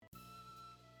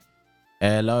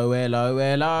Hello, hello,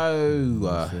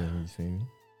 hello.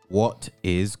 What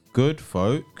is good,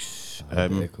 folks? I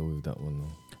had the echo with that one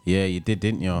though. Yeah, you did,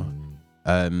 didn't you?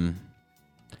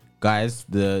 Guys,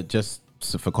 just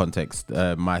for context,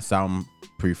 my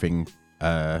soundproofing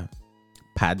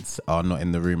pads are not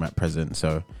in the room at present,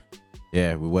 so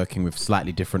yeah, we're working with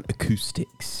slightly different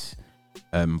acoustics.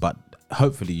 But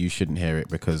hopefully you shouldn't hear it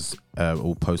because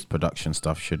all post-production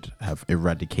stuff should have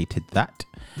eradicated that.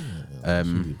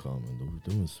 Really calm, man.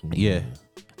 Yeah,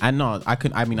 and no, I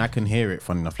can hear it.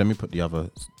 Funny enough, let me put the other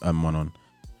one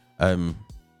on.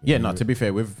 Yeah, no, to be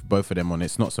fair, with both of them on,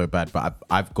 it's not so bad. But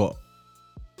I've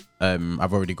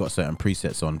already got certain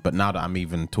presets on. But now that I'm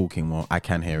even talking more, I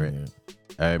can hear it.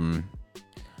 Yeah.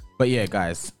 But yeah,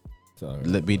 guys,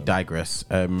 let me digress.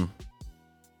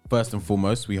 First and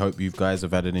foremost, we hope you guys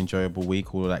have had an enjoyable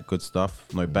week, all of that good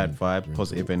stuff. No bad vibe,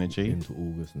 positive energy. Into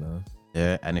August now.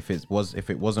 Yeah, and if it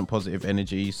wasn't positive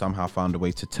energy, you somehow found a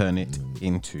way to turn it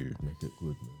into make it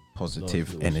good, man.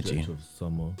 Positive energy. Of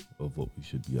summer of what we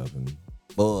should be having.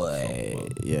 Boy,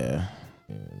 yeah.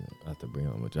 I had to bring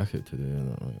out my jacket today.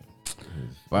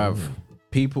 Wow,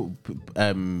 people,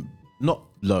 not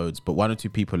loads, but one or two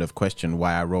people have questioned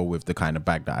why I roll with the kind of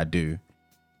bag that I do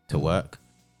to work.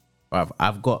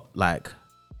 I've got like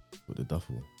with the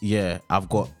duffel. Yeah, I've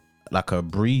got like a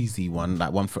breezy one,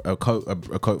 like one for a coat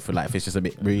for like if it's just a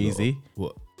bit breezy.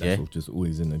 What? That's just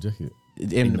always in the jacket.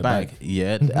 In the bag.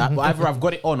 Yeah. Either I've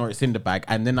got it on or it's in the bag,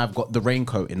 and then I've got the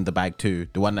raincoat in the bag too,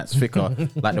 the one that's thicker,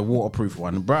 like the waterproof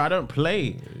one. Bro, I don't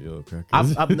play. No,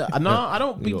 I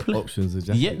don't be playing. Options of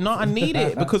jacket. Yeah, no, I need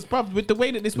it because, bro, with the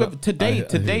way that this weather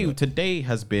today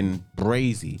has been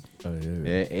brazy. Oh,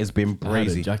 yeah. It's been brazy. I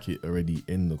had a jacket already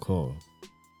in the car,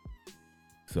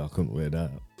 so I couldn't wear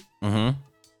that.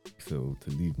 So to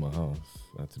leave my house,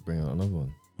 I had to bring out another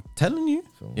one. Telling you,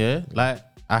 so, yeah, like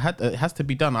it has to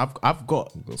be done. I've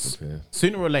got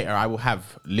sooner or later I will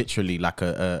have literally like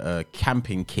a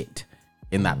camping kit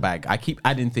in that bag. I keep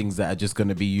adding things that are just going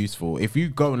to be useful. If you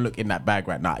go and look in that bag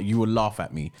right now, you will laugh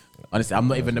at me. Honestly, I'm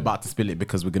not even about to spill it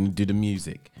because we're going to do the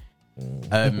music.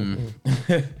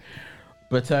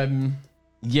 But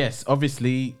yes,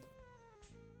 obviously,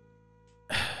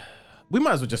 we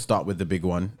might as well just start with the big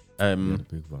one. The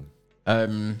big one.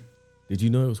 Did you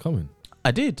know it was coming? I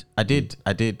did. Did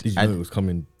you know it was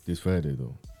coming this Friday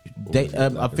though?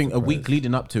 I think a week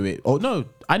leading up to it. Oh no,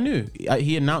 I knew.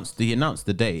 He announced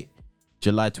the date,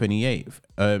 July 28th.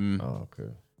 Okay.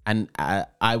 And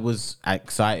I was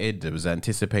excited. I was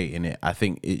anticipating it. I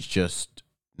think it's just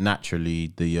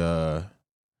naturally the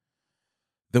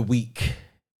week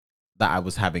that I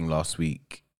was having last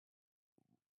week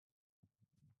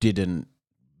didn't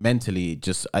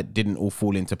all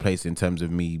fall into place in terms of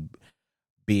me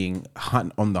being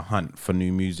on the hunt for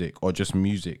new music or just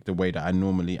music the way that I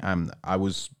normally am. I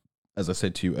was, as I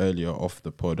said to you earlier off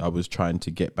the pod, I was trying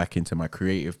to get back into my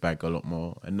creative bag a lot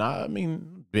more. And I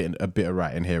mean, a bit of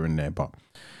writing here and there, but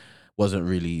wasn't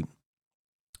really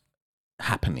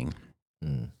happening.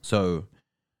 So,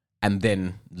 and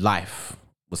then life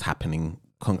was happening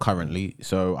concurrently.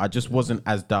 So I just wasn't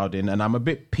as dialed in. And I'm a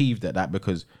bit peeved at that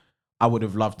because I would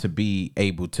have loved to be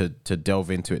able to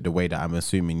delve into it the way that I'm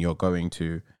assuming you're going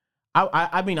to.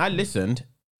 I mean, I listened,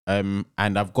 and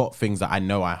I've got things that I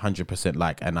know I 100%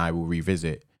 like, and I will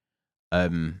revisit.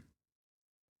 Yeah,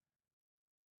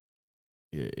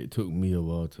 it took me a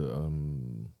while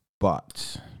to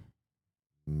but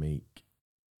make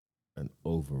an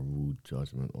overruled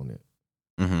judgment on it,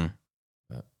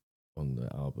 on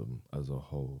the album as a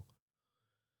whole,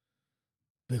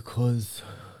 because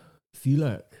see,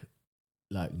 like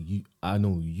you, I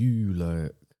know you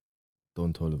like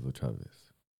Don Toliver,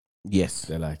 Travis. Yes,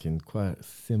 they're like in quite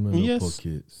similar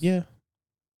pockets. Yeah,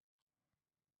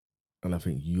 and I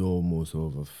think you're more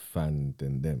sort of a fan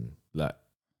than them. Like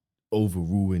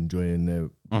overall enjoying their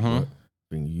work. I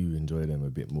think you enjoy them a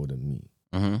bit more than me.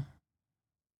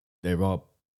 There are,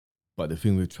 but the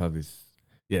thing with Travis,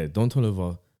 yeah, Don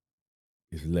Toliver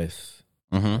is less.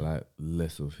 I like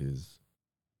less of his.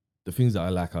 The things that I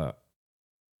like, I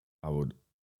would.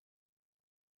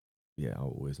 Yeah, I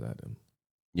always like them.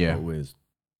 Yeah.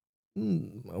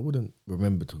 I wouldn't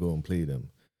remember to go and play them.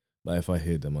 But if I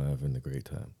hear them, I'm having a great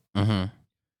time.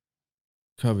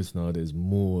 Travis now, there's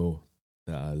more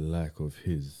that I like of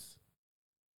his.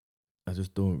 I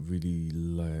just don't really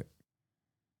like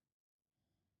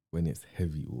when it's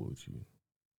heavy towards you.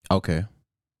 Okay.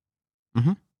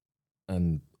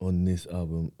 And on this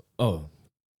album,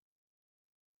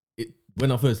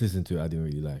 when I first listened to it, I didn't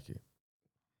really like it.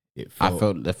 I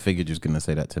figured you was gonna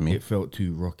say that to me. It felt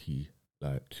too rocky,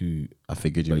 like too. I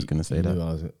figured you was gonna say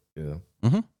that. Yeah.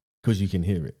 because you can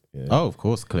hear it. Yeah? Oh, of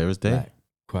course, clear as day. Like,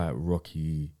 quite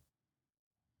rocky,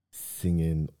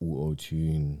 singing, auto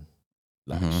tune,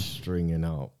 like stringing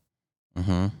out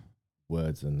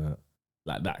words and that,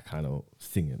 like that kind of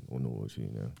singing on auto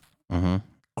tune. Yeah,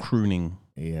 crooning.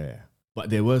 yeah. But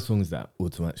there were songs that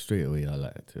automatic straight away I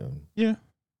liked. Yeah.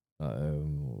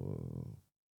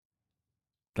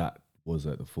 That was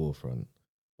at the forefront.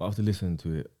 But after listening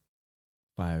to it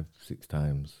 5-6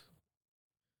 times,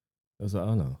 I was like,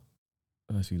 oh no,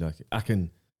 I actually like it.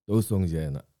 Those songs, yeah,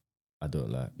 I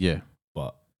don't like. Yeah.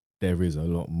 But there is a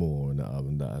lot more on the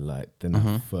album that I like than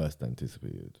I first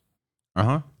anticipated.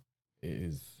 It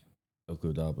is a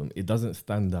good album. It doesn't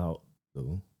stand out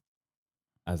though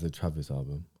as a Travis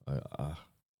album.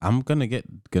 I'm gonna get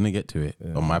to it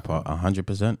on my part,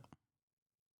 100%.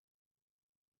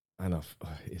 And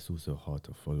it's also hard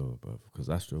to follow, bro, because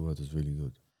Astro World is really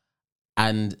good.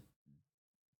 And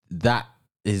that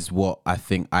is what I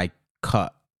think I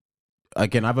cut.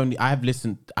 Again, I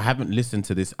haven't listened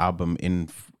to this album in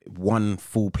one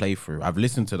full playthrough. I've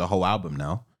listened to the whole album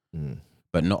now,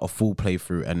 but not a full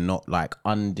playthrough, and not like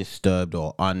undisturbed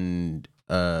or undisturbed.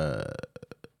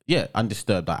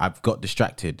 Like, I've got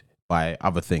distracted by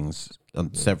other things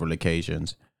on several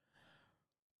occasions.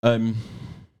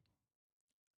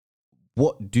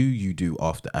 What do you do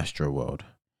after Astro World?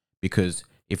 Because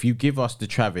if you give us the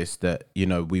Travis that, you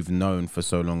know, we've known for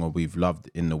so long, or we've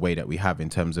loved in the way that we have in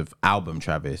terms of album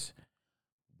Travis,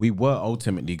 we were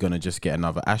ultimately going to just get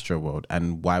another Astro World.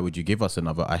 And why would you give us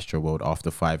another Astro World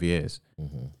after 5 years?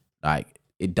 Like,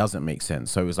 it doesn't make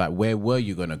sense. So it's like, where were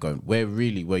you going to go? Where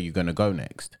really were you going to go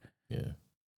next? Yeah.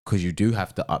 Because you do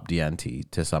have to up the ante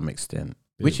to some extent,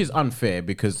 which is unfair,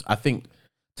 because I think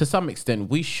to some extent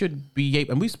we should be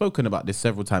able, and we've spoken about this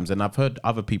several times, and I've heard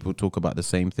other people talk about the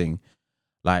same thing.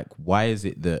 Like, why is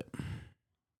it that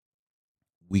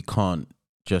we can't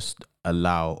just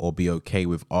allow or be okay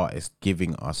with artists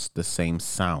giving us the same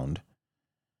sound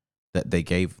that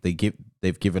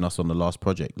they've given us on the last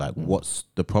project? Like, what's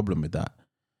the problem with that?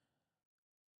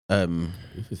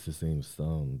 If it's the same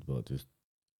sound but just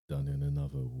done in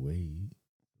another way.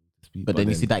 But then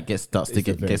you see that starts to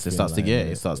get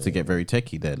very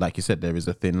techie there. Like you said, there is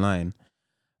a thin line.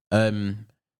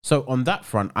 So on that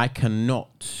front, I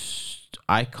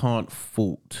can't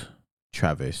fault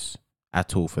Travis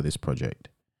at all for this project.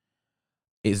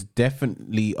 It's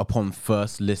definitely upon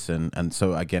first listen, and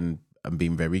so again, I'm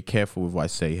being very careful with what I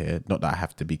say here. Not that I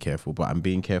have to be careful, but I'm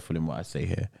being careful in what I say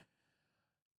here.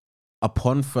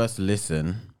 Upon first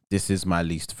listen, this is my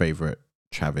least favorite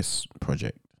Travis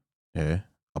project. Yeah.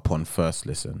 Upon first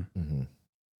listen,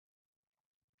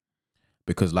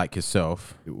 because like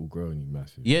yourself, it will grow on you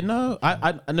massively. Yeah, no,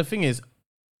 I and the thing is,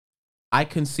 I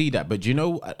can see that, but you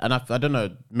know, and I don't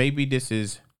know, maybe this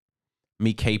is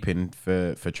me caping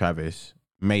for Travis,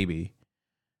 maybe,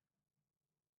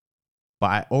 but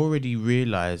I already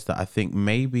realized that I think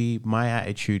maybe my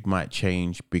attitude might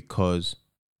change, because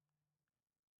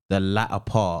the latter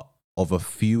part of a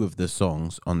few of the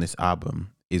songs on this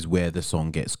album is where the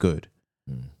song gets good.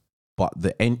 But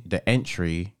the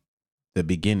entry, the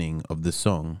beginning of the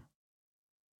song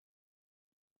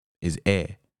is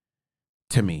air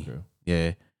to me. Okay.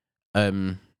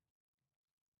 Yeah.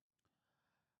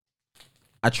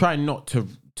 I try not to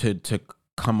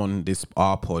come on this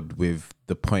R-pod with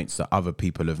the points that other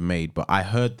people have made, but I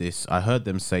heard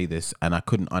them say this, and I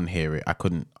couldn't unhear it. I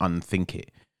couldn't unthink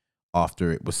it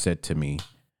after it was said to me.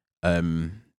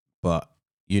 But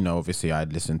you know, obviously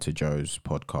I'd listened to Joe's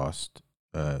podcast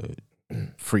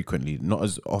frequently, not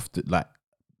as often, like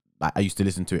I used to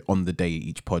listen to it on the day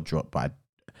each pod dropped, but I'd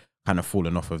kind of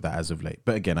fallen off of that as of late.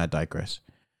 But again, I digress.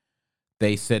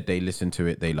 They said they listened to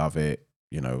it, they love it,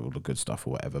 you know, all the good stuff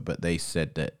or whatever, but they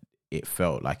said that it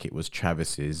felt like it was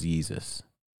Travis's Yeezus.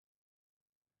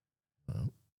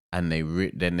 And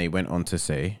then they went on to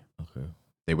say,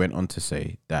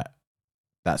 that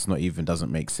that's not even, doesn't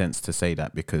make sense to say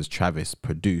that, because Travis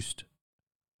produced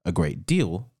a great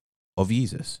deal of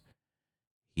Yeezus.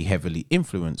 He heavily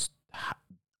influenced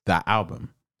that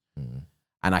album.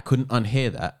 And I couldn't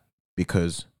unhear that,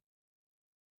 because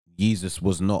Yeezus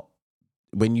was not,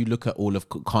 when you look at all of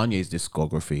Kanye's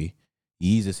discography,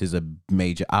 Yeezus is a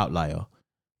major outlier.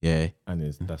 Yeah. And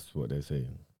that's what they're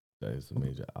saying. That is a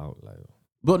major outlier.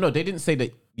 Well, no, they didn't say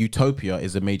that Utopia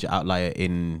is a major outlier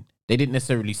in... They didn't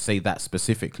necessarily say that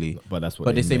specifically, but that's what.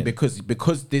 But they say because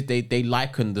they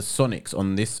liken the Sonics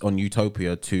on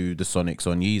Utopia to the Sonics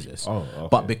on Yeezus. Oh, okay.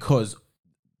 But because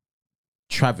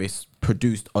Travis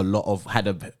had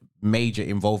a major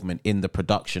involvement in the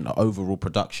production, overall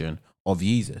production of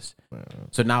Yeezus.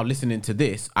 So now listening to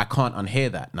this, I can't unhear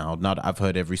that now that I've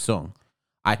heard every song.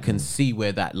 I can see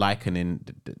where that likening,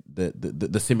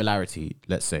 the similarity,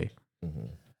 let's say.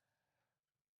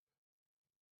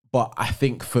 But I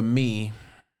think for me,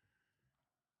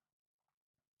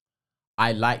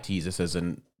 I liked Jesus as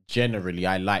generally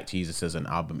I liked Jesus as an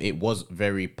album. It was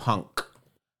very punk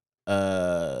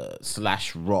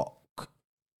slash rock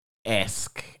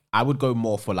esque. I would go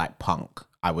more for like punk,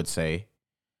 I would say.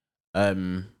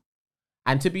 And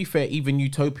to be fair, even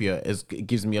Utopia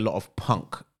gives me a lot of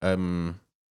punk.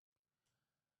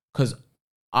 Because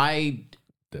I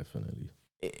definitely,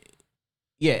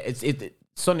 it's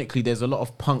sonically there's a lot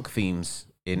of punk themes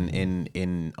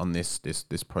in on this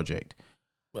project.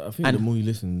 But I think the more you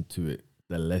listen to it,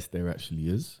 the less there actually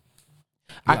is.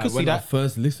 I could see that. When I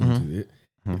first listened to it,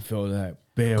 it felt like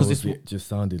bare of it just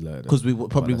sounded like that. Because we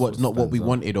probably was not what we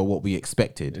wanted or what we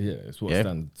expected. Yeah, it's what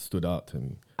stood out to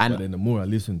me. And but then the more I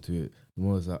listened to it, the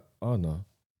more I was like, oh no,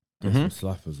 there's some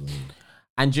slappers on it.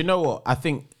 And you know what? I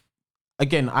think,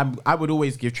 again, I would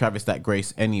always give Travis that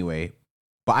grace anyway.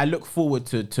 But I look forward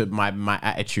to my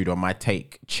attitude or my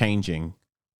take changing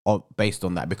based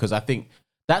on that, because I think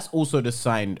that's also the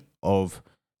sign of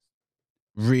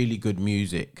really good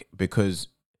music, because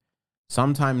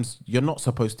sometimes you're not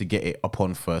supposed to get it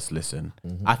upon first listen.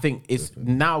 I think it's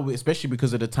now, especially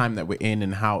because of the time that we're in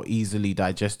and how easily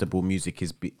digestible music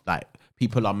is, like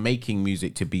people are making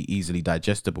music to be easily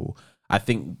digestible. I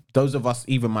think those of us,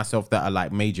 even myself, that are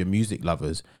like major music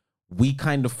lovers, we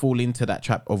kind of fall into that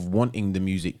trap of wanting the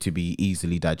music to be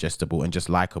easily digestible and just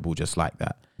likable, just like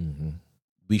that.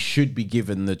 We should be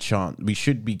given the chance. We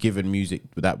should be given music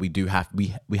that we do have.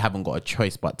 We haven't got a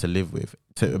choice but to live with,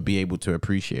 to be able to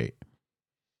appreciate.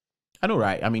 And all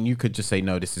right, I mean, you could just say,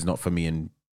 no, this is not for me, and,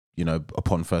 you know,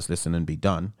 upon first listen and be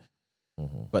done.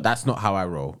 But that's not how I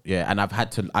roll. Yeah. And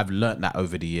I've learned that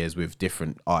over the years with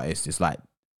different artists. It's like,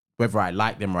 whether I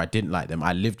like them or I didn't like them,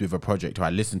 I lived with a project or I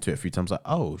listened to it a few times, like,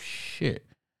 oh shit.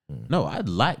 No, I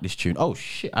like this tune. Oh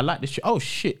shit, I like this tune. Oh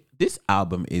shit, this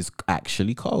album is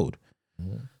actually cold.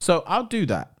 So I'll do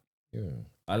that. Yeah.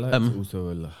 I like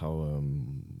also how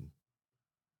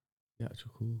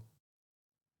theatrical.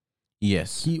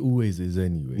 Yes, he always is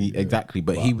anyway. Exactly,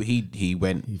 but he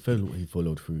went. He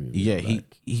followed through. Yeah,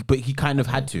 but he kind of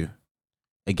had to.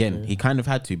 Again, he kind of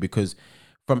had to, because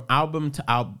from album to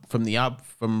album,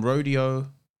 from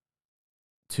Rodeo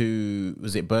to,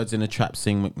 was it Birds in a Trap,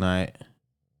 Sing McKnight,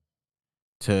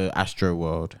 to Astro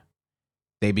World,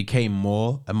 they became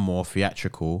more and more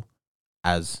theatrical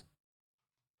as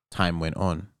time went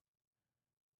on.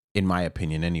 In my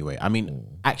opinion, anyway. I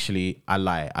mean, actually, I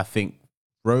lie. I think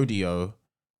Rodeo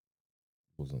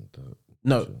wasn't that.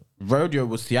 No, Rodeo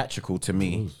was theatrical to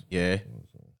me. Yeah.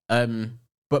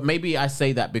 But maybe I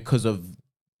say that because of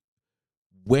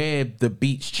where the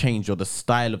beats changed or the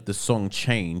style of the song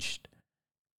changed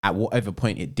at whatever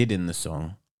point it did in the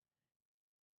song.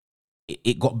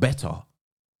 It got better.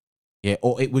 Yeah.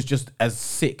 Or it was just as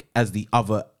sick as the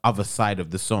other side of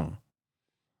the song.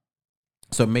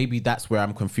 So maybe that's where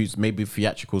I'm confused. Maybe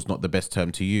theatrical is not the best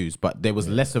term to use, but there was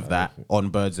less of that on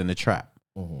Birds in the Trap.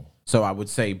 So I would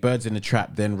say Birds in the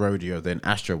Trap, then Rodeo, then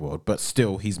Astroworld, but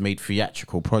still he's made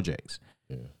theatrical projects.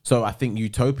 So I think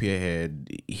Utopia here,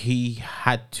 he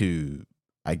had to,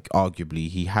 arguably,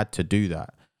 he had to do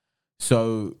that.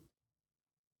 So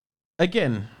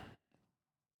again,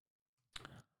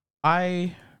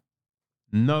 I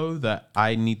know that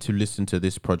I need to listen to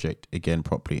this project again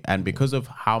properly. And because of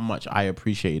how much I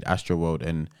appreciated Astroworld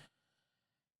and,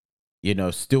 you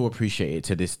know, still appreciate it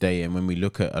to this day. And when we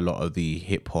look at a lot of the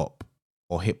hip hop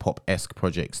or hip hop-esque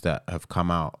projects that have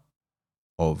come out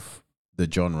of the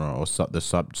genre or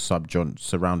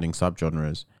surrounding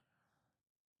subgenres,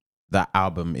 that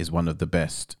album is one of the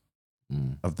best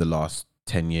of the last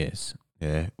 10 years.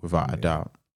 Yeah, without a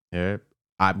doubt. Yeah.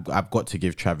 I've got to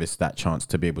give Travis that chance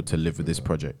to be able to live with this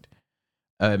project.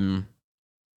 I've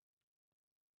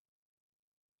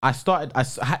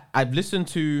listened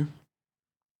to,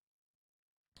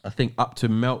 I think, up to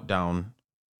Meltdown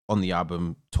on the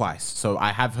album twice. So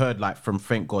I have heard like from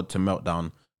Thank God to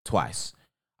Meltdown twice.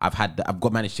 I've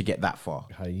managed to get that far.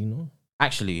 Hyena?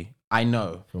 Actually, I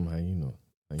know. From Hyena.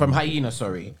 From Hyena,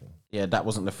 sorry. Yeah, that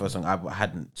wasn't the first song. I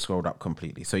hadn't scrolled up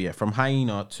completely. So yeah, from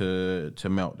Hyena to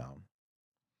Meltdown.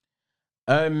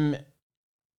 I'm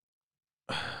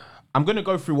gonna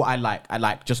go through what I like. I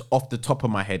like, just off the top of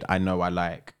my head, I know I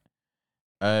like.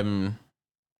 Favorite.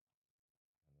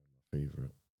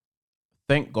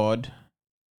 Thank God.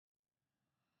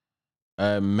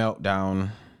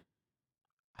 Meltdown.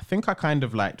 I think I kind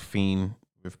of liked Fiend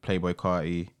with Playboy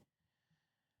Carti.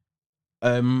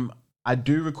 I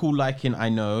do recall liking I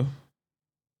Know.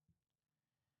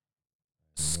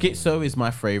 Schizo is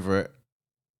my favorite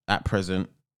at present.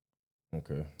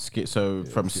 Okay. Schizo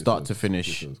from start to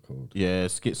finish. Yeah,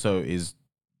 Schizo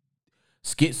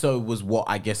was what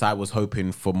I guess I was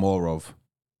hoping for more of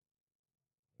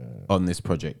on this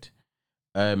project.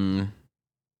 And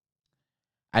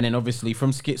then obviously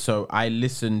from Schizo, I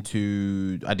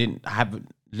haven't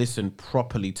listened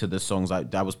properly to the songs.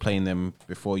 I was playing them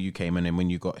before you came, and then when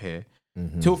you got here.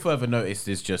 Till further notice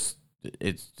is just,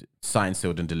 it's signed,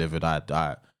 sealed, and delivered.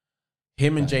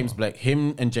 Him and James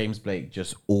Blake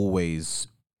just always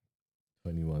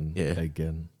 21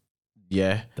 again.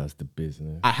 Yeah. That's the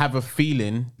business. I have a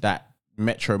feeling that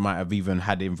Metro might have even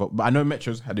had involvement. But I know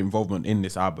Metro's had involvement in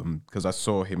this album because I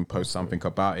saw him post something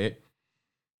about it.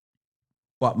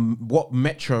 But what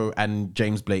Metro and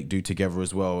James Blake do together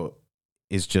as well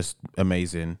is just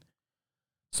amazing.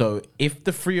 So if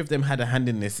the three of them had a hand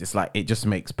in this, it's like, it just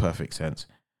makes perfect sense.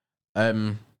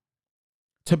 To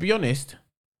be honest,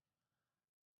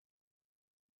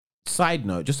 side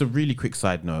note, just a really quick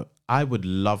side note, I would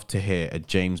love to hear a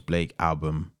James Blake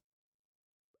album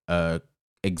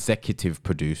executive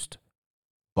produced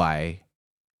by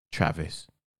Travis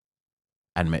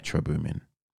and Metro Boomin.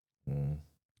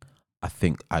 I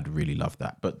think I'd really love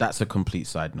that. But that's a complete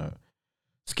side note.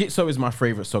 Schizo is my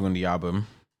favorite song on the album.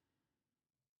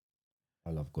 I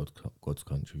love God's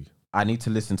Country. I need to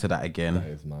listen to that again. That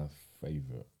is my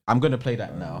favorite. I'm going to play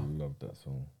that now. I love that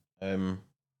song.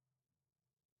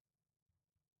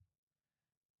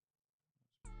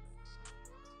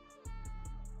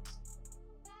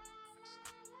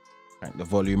 Crank the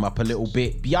volume up a little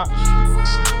bit. Biatch.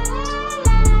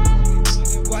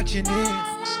 Watching it.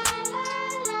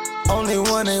 Only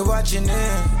one ain't watching it.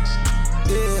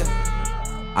 Yeah.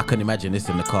 I can imagine this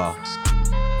in the car.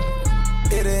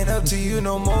 It ain't up to you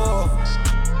no more.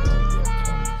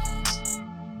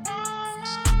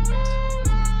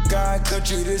 God,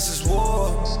 country, this is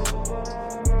war.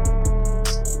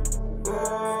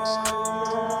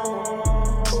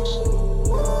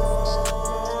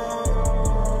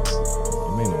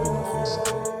 It may not be my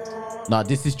favorite. No,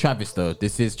 this is Travis though.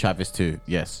 This is Travis too.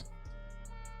 Yes.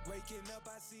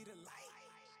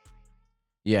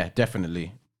 Yeah,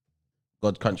 definitely.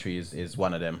 God Country is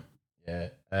one of them. Yeah.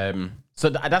 So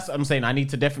that's what I'm saying. I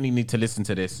definitely need to listen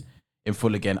to this in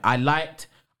full again. I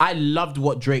loved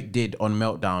what Drake did on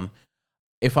Meltdown.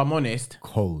 If I'm honest,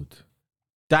 cold.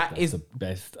 That's the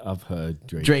best I've heard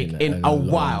Drake in a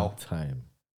while. Time.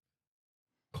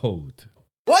 Cold.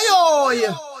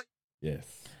 Yes.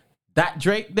 That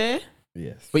Drake there.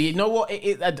 Yes. But you know what?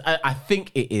 I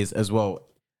think it is as well.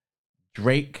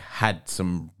 Drake had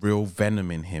some real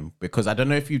venom in him, because I don't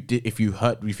know if you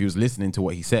was listening to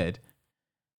what he said.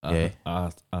 I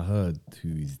heard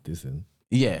who he's dissing.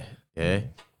 Yeah.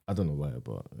 I don't know why,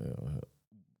 but yeah,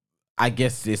 I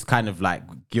guess it's kind of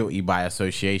like guilty by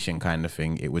association kind of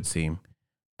thing, it would seem.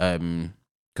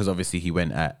 Because obviously he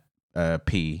went at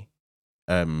P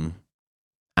and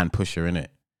Pusher, innit?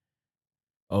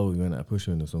 Oh, he went at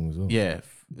Pusher in the song as well? Yeah,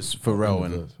 it's Pharrell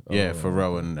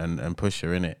and and Pusher,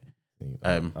 innit?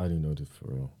 I didn't know the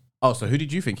Pharrell. Oh, so who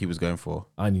did you think he was going for?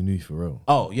 I only knew Pharrell.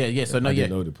 Oh, yeah. So I didn't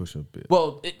know the Pusher bit.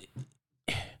 Well,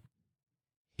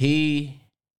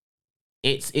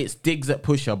 it's digs at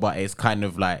Pusher, but it's kind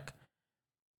of like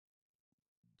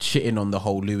shitting on the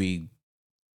whole Louis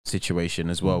situation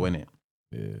as well, isn't it?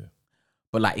 Yeah.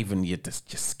 But like, even you're just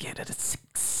scared of the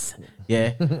six.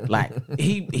 Yeah. Like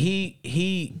he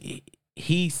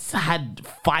had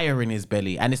fire in his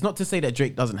belly. And it's not to say that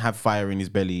Drake doesn't have fire in his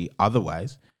belly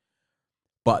otherwise.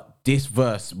 But this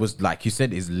verse was, like you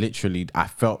said, is literally, I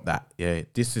felt that. Yeah.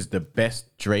 This is the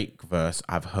best Drake verse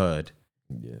I've heard.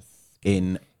 Yes.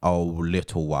 In a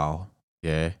little while.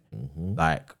 Yeah. Mm-hmm.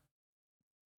 Like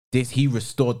this, he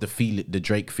restored the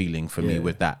Drake feeling for me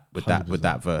with that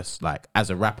verse, like as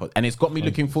a rapper. And it's got me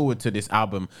looking forward to this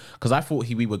album, because I thought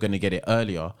we were going to get it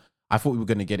earlier. I thought we were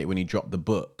going to get it when he dropped the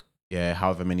book,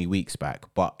 however many weeks back.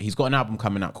 But he's got an album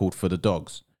coming out called For the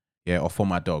Dogs, or For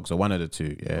My Dogs, or one of the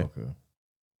two, Okay.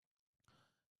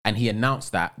 And he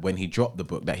announced that when he dropped the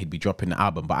book that he'd be dropping the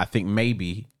album. But I think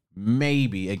maybe,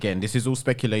 again, this is all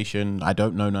speculation. I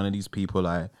don't know none of these people.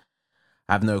 I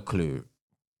have no clue.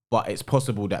 But it's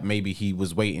possible that maybe he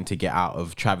was waiting to get out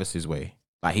of Travis's way.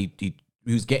 Like he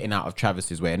was getting out of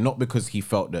Travis's way, and not because he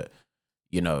felt that,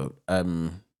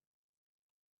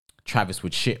 Travis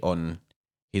would shit on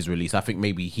his release. I think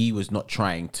maybe he was not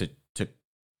trying to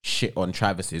shit on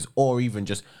Travis's, or even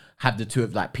just have the two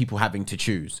of like people having to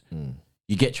choose.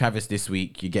 You get Travis this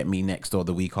week, you get me next, or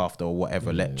the week after, or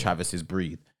whatever. Let Travis's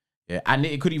breathe. Yeah, and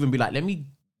it could even be like, let me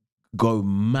go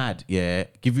mad. Yeah,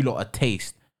 give you lot a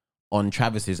taste on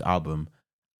Travis's album,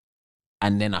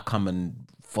 and then I come and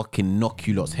fucking knock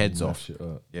you lot's heads off. Mash it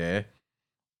up. Yeah.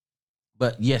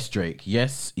 But yes, Drake.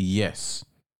 Yes.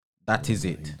 That is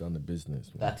it. You've done the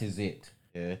business, man. That is it.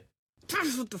 Yeah.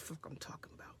 That's what the fuck I'm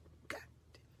talking about. God.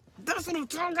 That's what I'm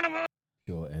talking about.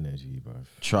 Pure energy, bruv.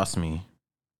 Trust me.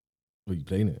 Are you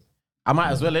playing it? I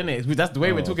might as well, innit? That's the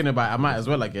way we're talking about it. I might as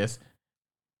well, I guess.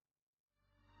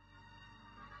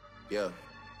 Yeah.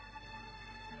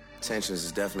 Tensions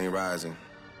is definitely rising.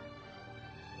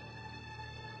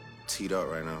 Teed up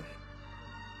right now.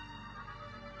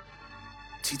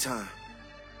 Tea time.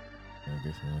 I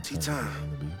guess Tea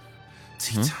time.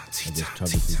 Tea I time, guess tea time,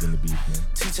 Travis tea is in the time. beef, man.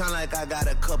 Tea time like I got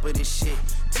a cup of this shit.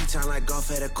 Tea time like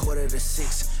golf at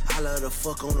 5:45. I love to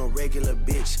fuck on a regular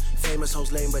bitch. Famous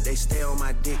hoes lame, but they stay on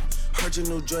my dick. Heard your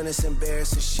new joint is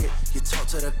embarrassing shit. You talk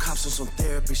to the cops on some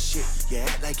therapy shit. You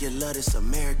act like you love this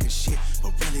American shit.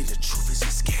 But really the truth is you're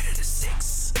scared of the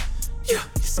six. Yeah,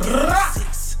 you're scared of the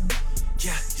six.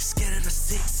 Yeah, you're scared of the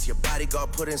six. Your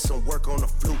bodyguard put in some work on the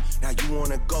flute. Now you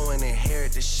wanna go and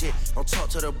inherit the shit. Don't talk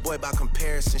to the boy about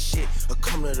comparison shit. Or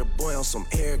come to the boy on some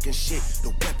arrogant shit. The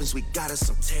weapons we got is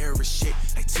some terrorist shit.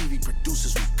 Like TV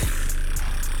producers,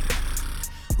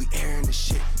 we airing the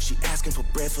shit. She asking for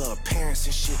bread for her parents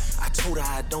and shit. I told her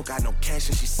I don't got no cash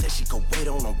and she said she could wait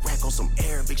on a rack on some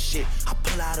Arabic shit. I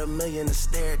pull out $1 million to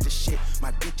stare at the shit.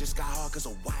 My dick just got hard cause a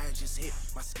wire just hit.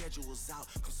 My schedule's out,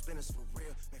 come spinners for real.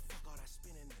 Man, fuck all that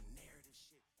spinning the narrative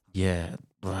shit. Yeah.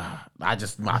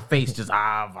 Bruh. My face just,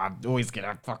 I always get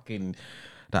that fucking,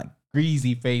 that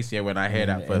greasy face here when I hear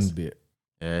that The first. end bit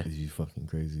Yeah. is you fucking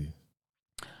crazy.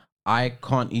 I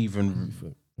can't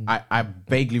even, I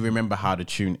vaguely remember how the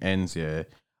tune ends, yeah.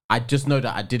 I just know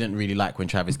that I didn't really like when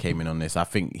Travis came in on this. I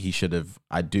think he should have,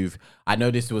 I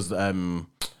know this was,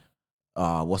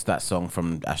 what's that song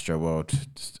from Astro World?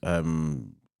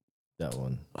 That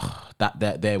one.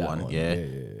 Their one,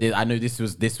 yeah. I know this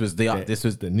was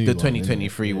the new one,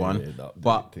 2023 one,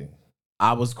 but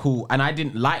I was cool, and I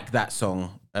didn't like that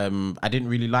song. I didn't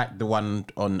really like the one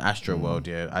on Astro World.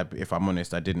 Yeah, if I'm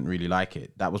honest, I didn't really like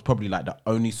it. That was probably like the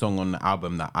only song on the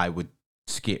album that I would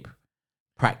skip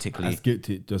practically. I skipped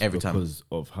it just every time because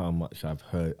of how much I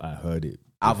heard it. Before.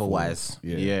 Otherwise,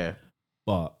 yeah.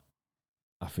 But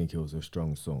I think it was a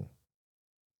strong song.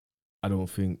 I don't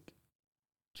think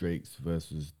Drake's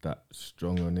verse was that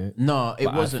strong on it. No,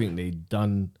 it wasn't. I think they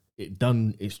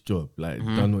done its job. Like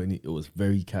done what it was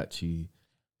very catchy.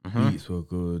 Beats were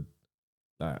good.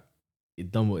 Like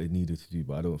it done what it needed to do,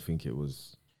 but I don't think it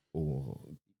was. Oh,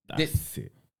 that's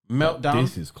it. Meltdown.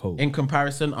 This is cold. In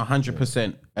comparison,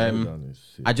 100%.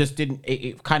 I just didn't.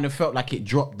 It kind of felt like it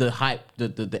dropped the hype.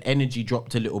 The energy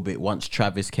dropped a little bit once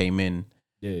Travis came in.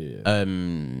 Yeah.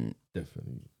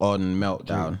 Definitely. On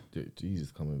Meltdown.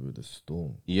 Jesus coming with a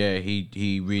storm. Yeah,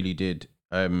 he really did.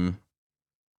 And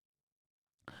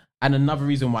another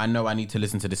reason why I know I need to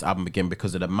listen to this album again,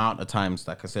 because of the amount of times,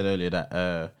 like I said earlier,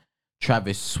 that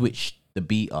Travis switched the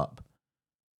beat up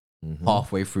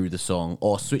halfway through the song,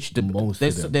 or switched the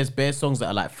there's bare songs that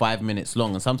are like 5 minutes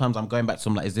long, and sometimes I'm going back to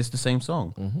them like, is this the same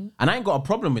song? And I ain't got a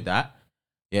problem with that.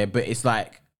 Yeah, but it's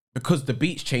like, because the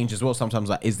beats change as well, sometimes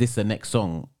like, is this the next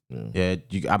song? Yeah,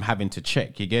 I'm having to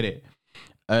check. You get it?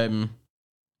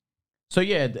 So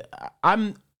yeah,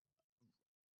 I'm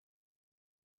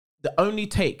the only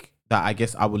take that I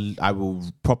guess I will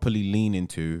properly lean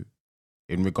into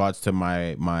in regards to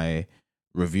my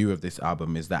review of this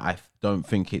album is that I don't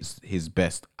think it's his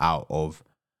best out of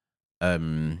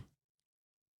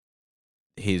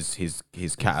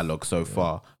his catalog so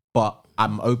far. But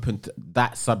I'm open to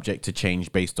that, subject to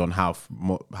change based on how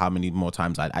many more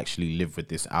times I'd actually live with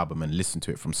this album and listen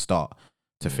to it from start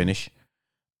to finish.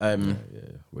 Yeah.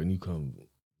 When you come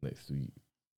next week.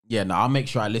 Yeah, no, I'll make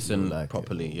sure I listen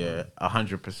properly.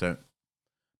 100%.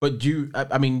 But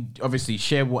I mean, obviously,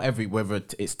 share whether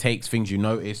it's takes, things you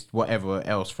noticed, whatever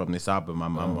else from this album.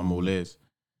 I'm all ears.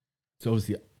 So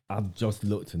obviously, I've just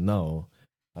looked now,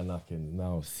 and I can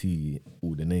now see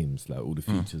all the names, like all the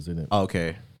features in it.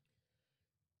 Okay.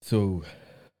 So,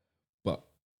 but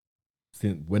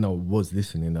since when I was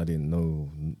listening, I didn't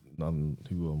know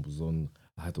who was on.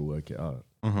 I had to work it out.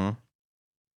 I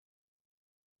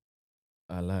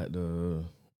like the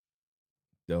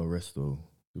Del Resto,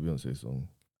 the Beyonce song.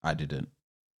 I didn't.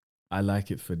 I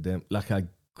like it for them,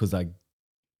 because I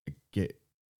get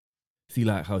see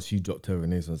like how she dropped her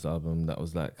Renaissance album. That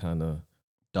was like kind of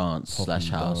dance / house.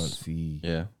 Dancey.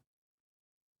 Yeah.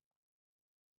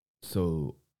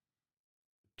 So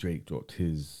Drake dropped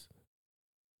his.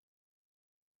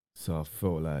 So I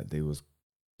felt like they was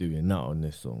doing that on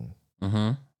this song.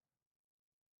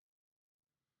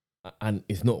 And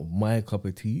it's not my cup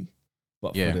of tea,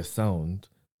 but for the sound,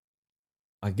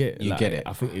 I get it. You get it.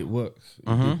 I think it works. It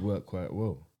did work quite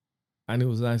well. And it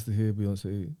was nice to hear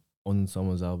Beyonce on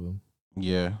someone's album.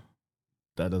 Yeah.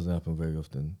 That doesn't happen very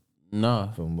often.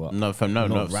 No. From what? No,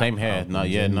 same here. No,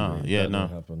 yeah, no. Yeah, That no. don't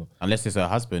happen. Unless it's her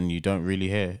husband, you don't really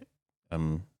hear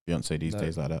Beyonce these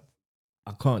days like that.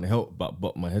 I can't help but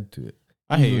bop my head to it.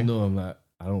 I hear you. Even though I'm like,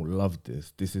 I don't love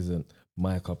this. This isn't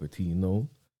my cup of tea, no.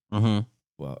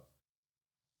 But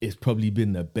it's probably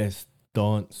been the best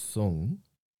dance song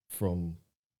from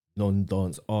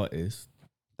non-dance artists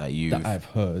that I've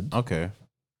heard. Okay.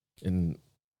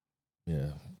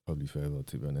 Probably forever,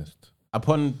 to be honest.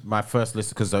 Upon my first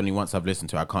listen, because only once I've listened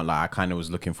to it, I can't lie, I kind of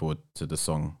was looking forward to the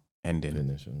song ending.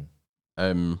 Finishing.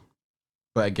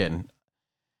 But again,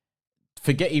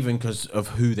 forget even because of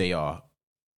who they are.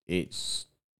 It's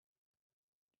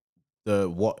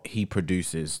what he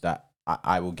produces that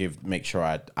I will make sure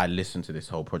I listen to this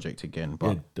whole project again.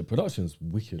 But the production's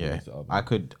wicked. Yeah, on this album.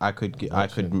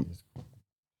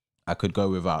 I could go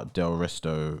without Del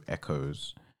Resto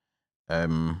Echoes.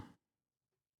 I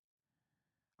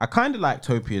kind of like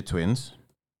Utopia Twins.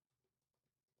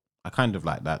 I kind of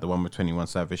like that, the one with 21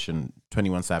 Savage and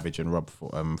Rob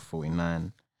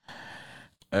 49.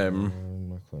 I can't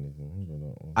even remember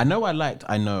that one. I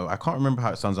can't remember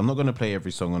how it sounds. I'm not going to play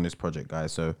every song on this project,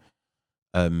 guys. So,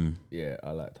 yeah,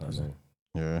 I like Tano.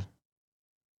 yeah.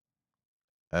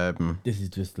 This is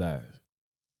just like,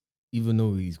 even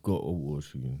though he's got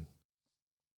auto-tune,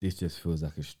 this just feels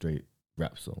like a straight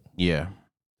rap song. Yeah.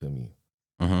 To me.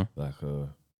 Like a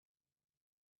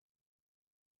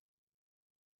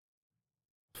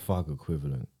fog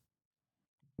equivalent.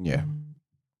 Yeah.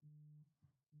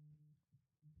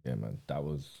 Yeah, man.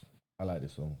 I like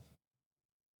this song.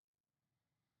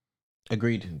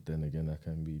 Agreed. And then again, I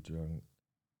can be drunk.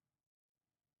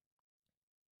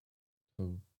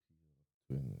 Twins.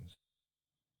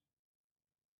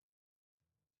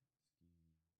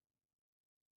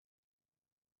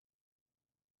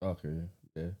 Okay,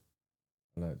 yeah.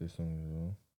 I like this song as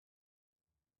well.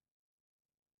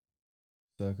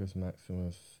 Circus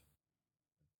Maximus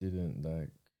didn't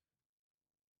like.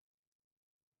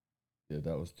 Yeah,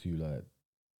 that was too like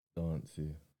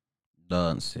dancey.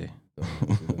 Dancey. For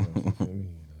me.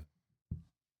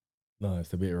 No,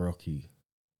 it's a bit rocky.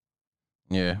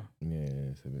 Yeah. Yeah,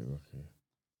 it's a bit rocky.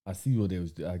 I see what they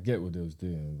was. I get what they was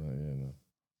doing, but yeah, no.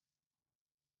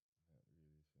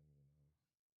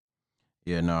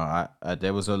 Yeah, no.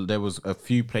 There was a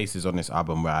few places on this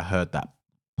album where I heard that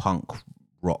punk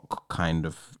rock kind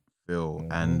of feel,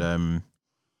 and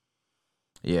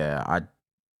yeah,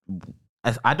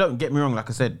 I don't get me wrong. Like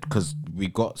I said, because we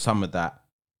got some of that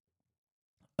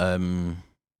on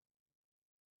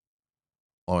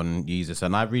Yeezus,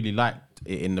 and I really liked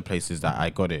it in the places that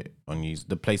I got it on Yeezus.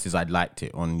 The places I liked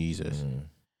it on Yeezus,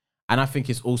 and I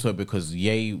think it's also because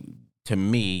to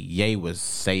me, Ye was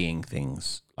saying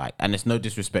things like, and it's no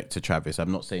disrespect to Travis.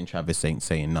 I'm not saying Travis ain't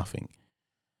saying nothing,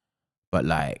 but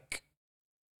like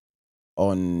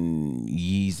on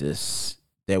Yeezus,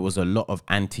 there was a lot of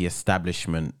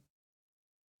anti-establishment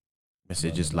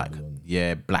messages, like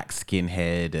black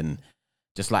skinhead, and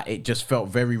just like it just felt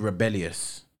very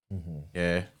rebellious.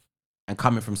 Yeah, and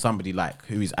coming from somebody like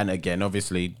and again,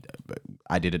 obviously,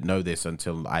 I didn't know this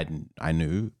until I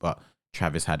knew, but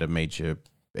Travis had it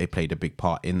played a big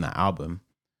part in that album.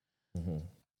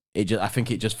 I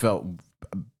think it just felt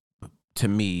to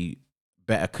me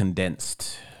better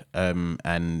condensed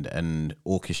and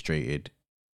orchestrated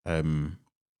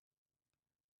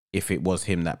if it was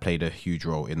him that played a huge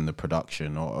role in the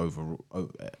production or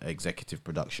overall executive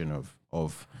production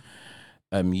of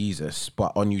Yeezus.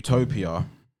 But on Utopia,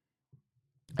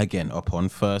 again, upon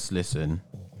first listen,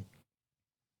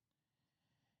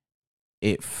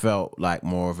 it felt like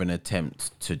more of an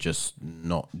attempt to just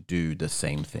not do the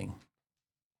same thing,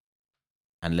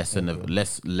 and less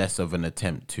of an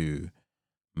attempt to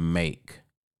make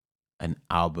an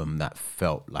album that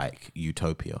felt like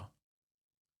Utopia.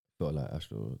 Felt like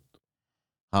Astroworld.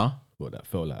 Huh? What, that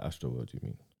felt like Astroworld, you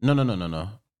mean? No.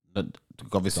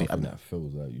 Obviously, something that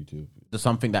feels like Utopia. There's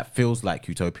something that feels like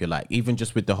Utopia, like even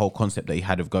just with the whole concept that he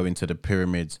had of going to the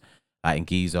pyramids, like in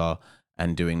Giza,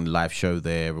 and doing live show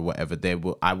there or whatever.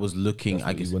 I was looking. That's what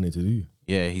I guess he wanted to do.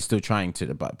 Yeah, he's still trying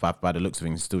to, but by the looks of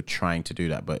things, he's still trying to do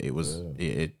that. But it was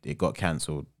it got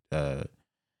cancelled. It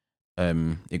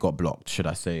got blocked, should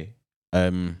I say?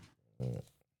 I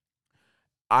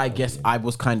guess I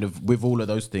was kind of, with all of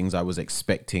those things, I was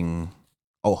expecting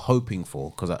or hoping for,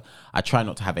 because I try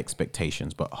not to have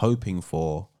expectations, but hoping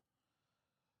for,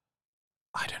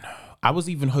 I don't know. I was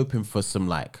even hoping for some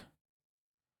like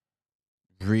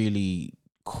really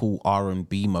cool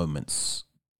R&B moments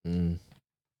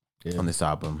on this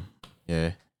album.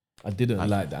 Yeah. I didn't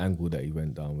like the angle that he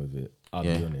went down with it. I'll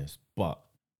be honest, but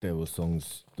there were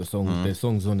songs. There's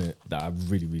songs on it that I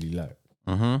really, really like.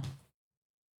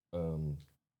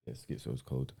 Schizo's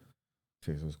cold.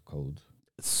 Schizo's cold.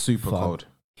 It's super Fug cold.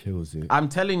 Kills it. I'm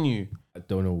telling you. I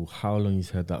don't know how long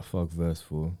he's had that Fug verse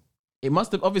for. It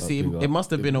must have obviously. It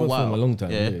must have been a while. A long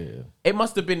time. Yeah. It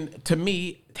must have been, to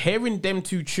me, hearing them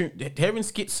two hearing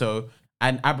Schizo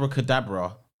and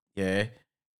Abracadabra. Yeah.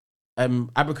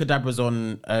 Abracadabra's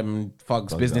on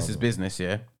Fug's Business is Business.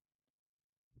 Yeah.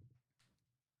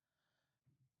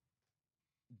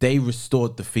 They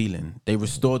restored the feeling. They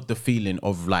restored the feeling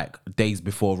of like days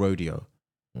before rodeo.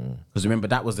 Because remember,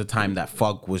 that was the time that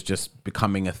Fug was just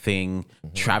becoming a thing.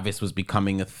 Travis was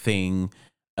becoming a thing.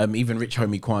 Even Rich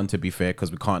Homie Quan, to be fair,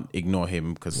 because we can't ignore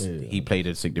him because he played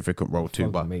a significant role too.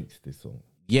 Fug but makes this song.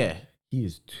 Yeah, he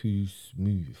is too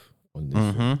smooth on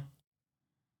this song.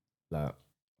 Like,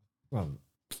 bro,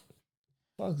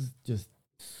 Fug's just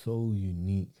so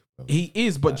unique. Bro. He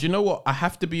is, but do you know what? I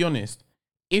have to be honest.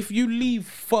 If you leave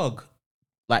Fug,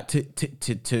 like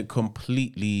to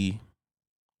completely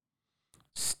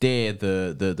steer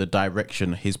the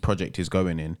direction his project is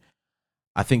going in,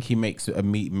 I think he makes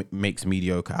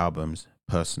mediocre albums.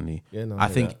 Personally, I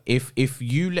think if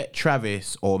you let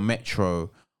Travis or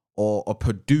Metro or a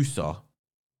producer,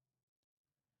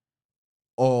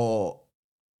 or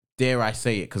dare I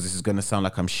say it, because this is gonna sound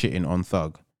like I'm shitting on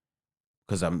Thug,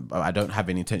 because I don't have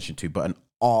any intention to, but an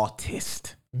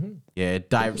artist.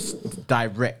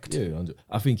 Direct. Yeah,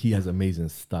 I think he has amazing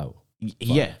style.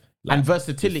 Yeah, like, and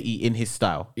versatility in his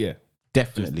style. Yeah,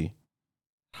 definitely. Just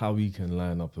how he can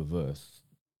line up a verse,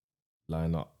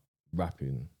 line up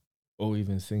rapping, or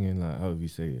even singing, like however you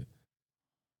say it.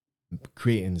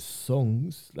 Creating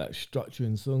songs, like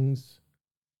structuring songs,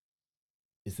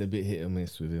 it's a bit hit or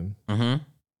miss with him.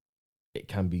 It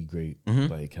can be great,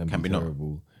 but it can be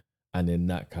terrible. Not. And then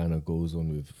that kind of goes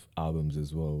on with albums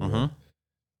as well.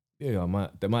 Yeah,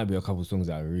 there might be a couple songs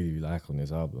that I really like on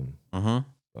this album.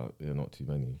 But they're not too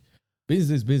many.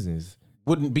 Business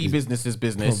wouldn't be Business is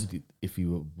Business if he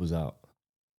was out.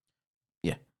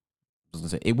 Yeah, I was gonna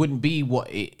say it wouldn't be what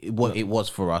it was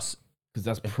for us, because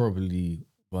that's probably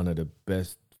one of the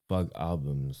best Fug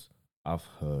albums I've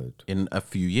heard in a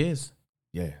few years.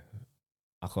 Yeah,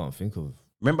 I can't think of.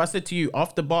 Remember, I said to you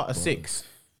after Barter 6.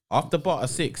 After Barter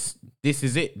 6, this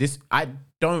is it.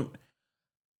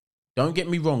 Don't get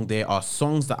me wrong. There are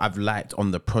songs that I've liked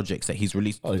on the projects that he's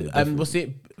released. Was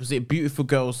it Beautiful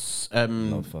Girls?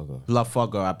 Love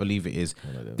Fugger, I believe it is.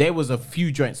 There was a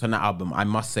few joints on that album. I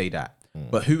must say that.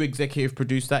 But who executive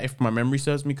produced that? If my memory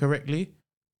serves me correctly,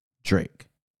 Drake.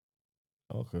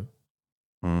 Okay.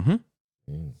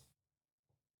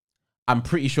 I'm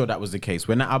pretty sure that was the case.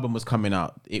 When that album was coming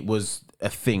out, it was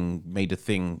made a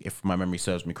thing, if my memory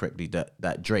serves me correctly,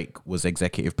 that Drake was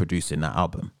executive producing that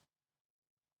album.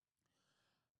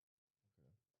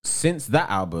 Since that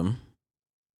album,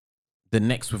 the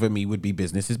next for me would be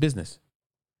Business is Business.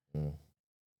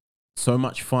 So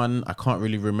much fun. I can't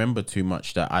really remember too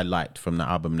much that I liked from that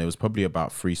album. There was probably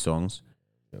about 3 songs.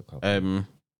 But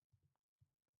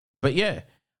yeah,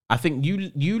 I think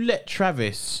you let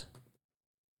Travis...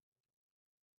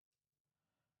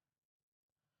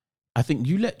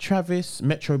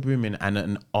 Metro Boomin, and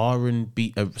an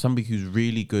R&B, somebody who's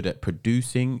really good at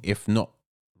producing, if not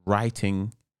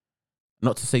writing,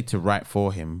 not to say to write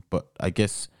for him, but I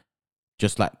guess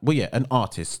just like, an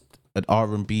artist, an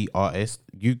R&B artist.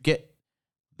 You get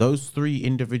those 3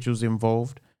 individuals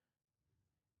involved,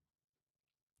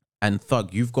 and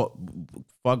Thug, you've got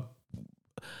Thug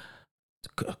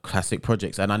classic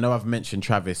projects. And I know I've mentioned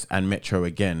Travis and Metro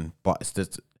again, but it's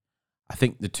just, I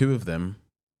think the 2 of them,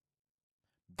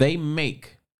 they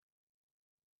make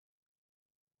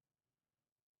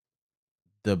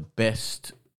the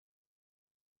best,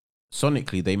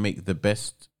 sonically, they make the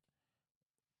best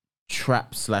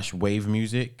trap / wave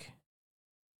music,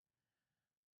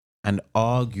 and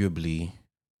arguably,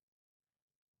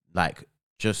 like,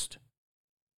 just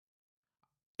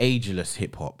ageless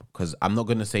hip hop. Because I'm not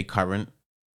going to say current,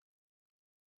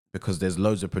 because there's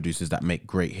loads of producers that make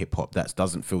great hip hop that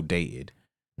doesn't feel dated.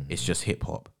 It's just hip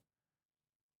hop.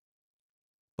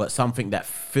 But something that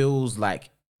feels like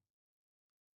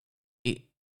it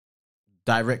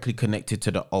directly connected to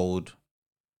the old,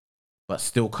 but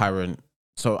still current.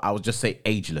 So I would just say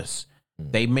ageless.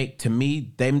 They make, to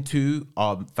me, them 2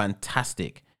 are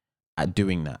fantastic at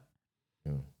doing that.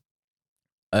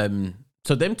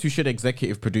 So them 2 should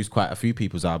executive produce quite a few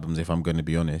people's albums, if I'm going to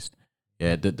be honest.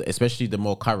 Yeah, especially the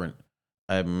more current,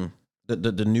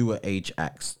 the newer age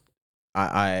acts.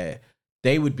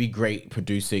 they would be great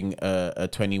producing a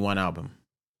 21 album.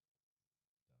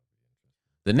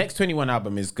 The next 21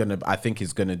 album I think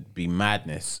is gonna be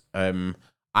madness. I'm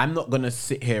not gonna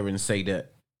sit here and say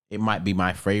that it might be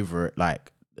my favorite.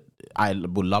 Like, I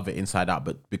will love it inside out,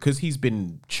 but because he's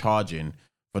been charging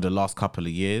for the last couple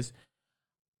of years,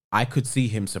 I could see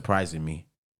him surprising me,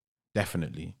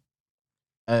 definitely.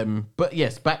 But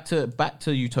yes, back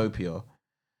to Utopia.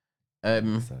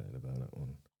 Excited about that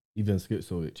one. Even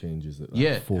Schizo, it changes at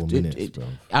like 4 minutes, bro.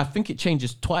 I think it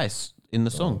changes twice in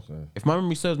the song. Okay. If my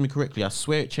memory serves me correctly, I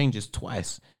swear it changes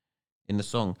twice in the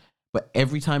song. But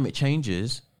every time it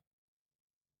changes,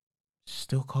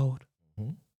 still cold.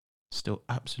 Mm-hmm. Still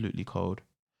absolutely cold.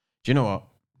 Do you know what?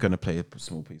 I'm going to play a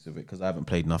small piece of it because I haven't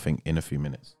played nothing in a few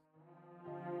minutes.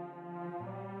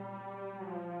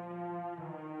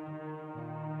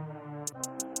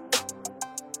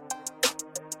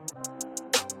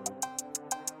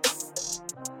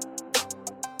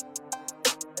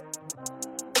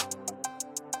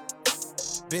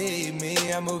 Be me,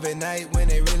 I'm moving night when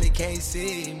they really can't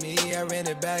see me. I ran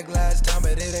it back last time,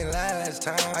 but it ain't last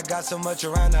time. I got so much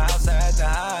around the house, I had to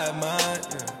hide mine.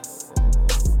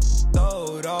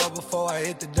 Throw it all before I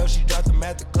hit the door, she dropped them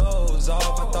at the clothes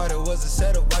off. I thought it was a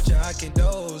setup, watching I can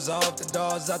doze off. The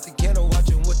dogs out the kennel,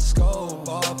 watching with the scope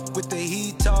off. With the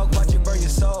heat talk, watching burn your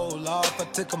soul off. I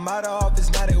took them out of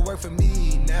office, now they work for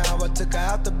me now. I took her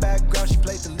out the background, she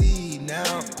played the lead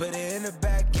now. Put her in the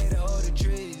back, can't hold the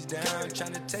trees down.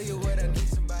 Trying to tell you what I need,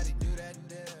 somebody do that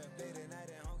there. Late at night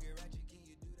and hungry, ratchet, can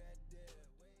you do that there?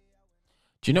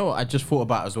 Do you know what I just thought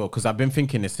about as well? Because I've been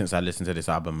thinking this since I listened to this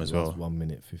album as well. 1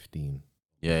 minute 15.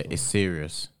 Yeah, it's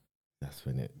serious. That's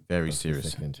when it. Very that's the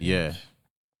serious. second change.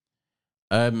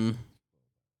 Yeah.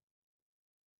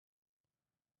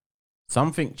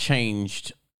 Something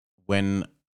changed when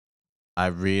I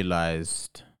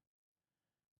realized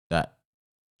that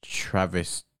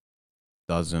Travis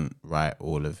doesn't write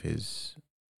all of his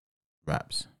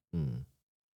raps. Mm.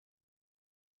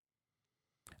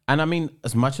 And I mean,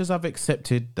 as much as I've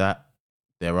accepted that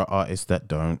there are artists that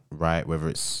don't write, whether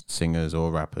it's singers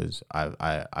or rappers,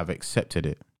 I've accepted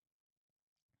it.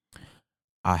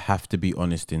 I have to be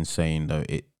honest in saying, though,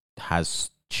 it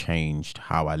has changed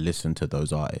how I listen to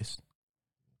those artists.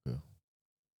 Yeah.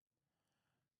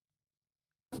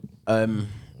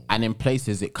 And in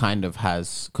places it kind of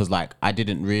has, because like I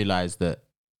didn't realize that.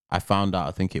 I found out,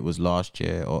 I think it was last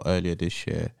year or earlier this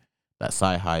year, that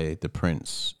Sci-Hi, the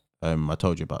Prince, I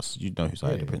told you about, you know who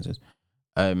Sci-Hi the Prince is,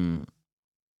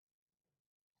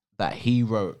 that he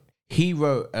wrote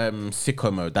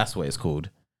Sicko Mode, that's what it's called.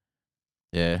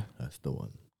 Yeah. That's the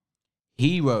one.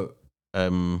 He wrote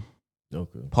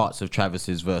Okay. parts of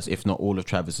Travis's verse, if not all of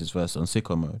Travis's verse on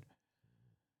Sicko Mode.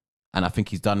 And I think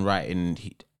he's done writing,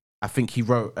 I think he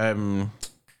wrote the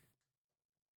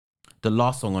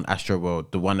last song on Astro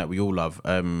World, the one that we all love.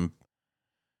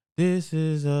 This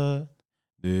is a.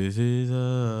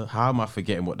 How am I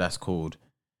forgetting what that's called?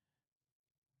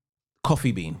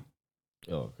 Coffee Bean.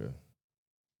 Oh, okay.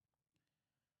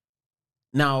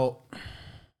 Now,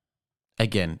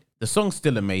 again, the song's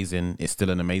still amazing. It's still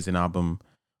an amazing album.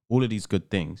 All of these good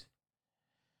things.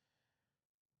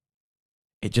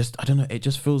 It just, I don't know. It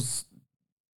just feels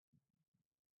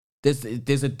there's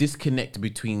a disconnect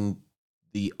between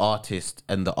the artist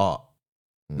and the art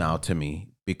now to me,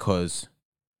 because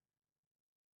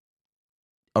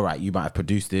all right, you might have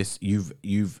produced this,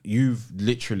 you've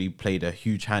literally played a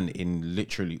huge hand in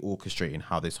literally orchestrating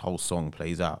how this whole song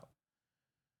plays out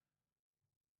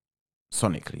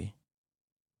sonically,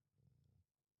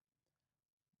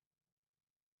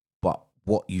 but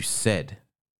what you said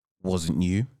wasn't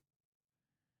you.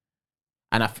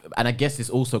 And I guess it's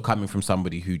also coming from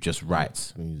somebody who just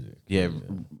writes music. Yeah.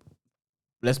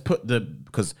 Let's put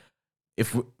because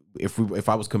if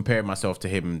I was comparing myself to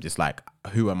him, just like,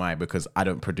 who am I? Because I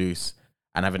don't produce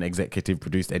and haven't executive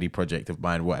produced any project of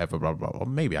mine, whatever, blah, blah, blah. Or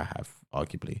maybe I have,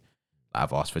 arguably.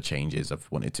 I've asked for changes.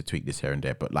 I've wanted to tweak this here and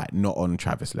there, but like not on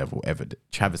Travis's level,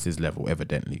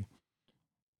 evidently.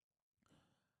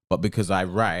 But because I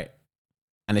write,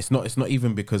 and it's not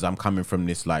even because I'm coming from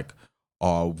this like,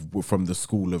 we're from the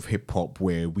school of hip hop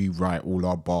where we write all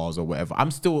our bars or whatever. I'm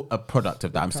still a product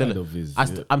of that.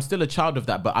 I'm still a child of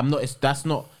that, but I'm not. That's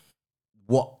not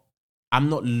what I'm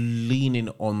not leaning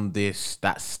on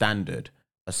that standard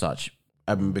as such,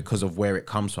 because of where it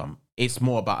comes from. It's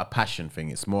more about a passion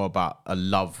thing. It's more about a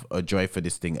love, a joy for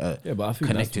this thing. Yeah, but I think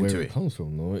connecting that's where to it comes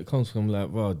from. No, it comes from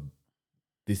like, well,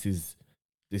 this is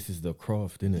the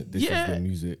craft, innit? This is the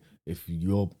music. If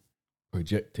you're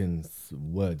projecting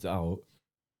words out,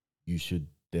 you should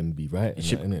then be writing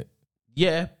that, innit?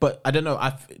 Yeah, but I don't know.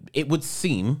 It would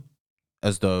seem,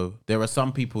 as though there are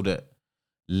some people that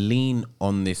lean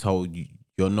on this whole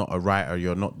you're not a writer,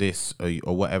 you're not this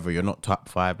or whatever, you're not top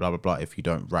 5, blah blah blah, if you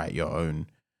don't write your own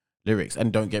lyrics.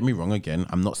 And don't get me wrong, again,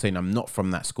 I'm not saying I'm not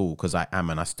from that school, because I am,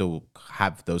 and I still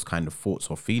have those kind of thoughts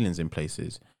or feelings in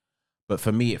places. But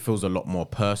for me, it feels a lot more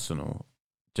personal.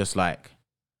 Just like,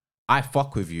 I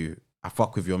fuck with you, I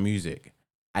fuck with your music,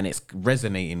 and it's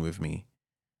resonating with me.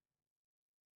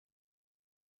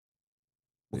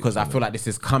 Because I feel like this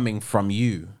is coming from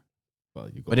you.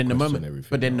 But in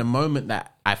the moment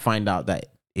that I find out that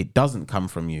it doesn't come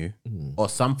from you, or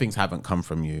some things haven't come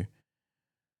from you,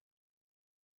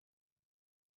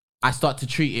 I start to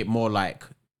treat it more like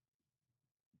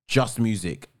just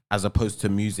music, as opposed to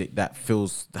music that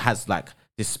has like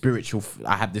this spiritual,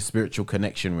 I have this spiritual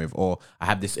connection with, or I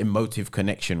have this emotive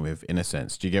connection with, in a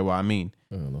sense. Do you get what I mean?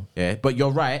 I don't know. Yeah, but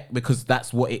you're right, because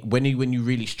that's what it, when you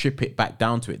really strip it back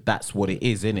down to it, that's what it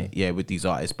is, innit? Yeah, with these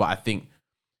artists. But I think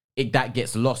that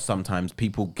gets lost sometimes.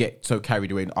 People get so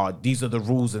carried away, these are the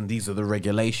rules and these are the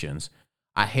regulations.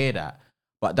 I hear that,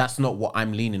 but that's not what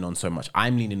I'm leaning on so much.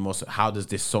 I'm leaning more so, how does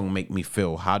this song make me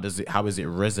feel? How is it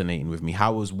resonating with me?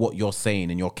 How is what you're saying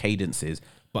and your cadences?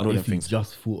 But if you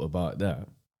just thought about that,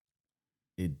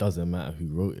 it doesn't matter who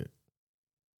wrote it.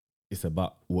 It's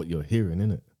about what you're hearing,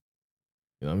 innit?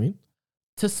 You know what I mean?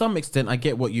 To some extent, I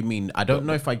get what you mean. I don't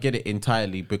know if I get it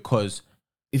entirely, because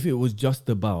if it was just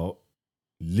about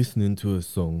listening to a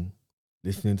song,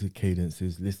 listening to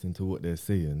cadences, listening to what they're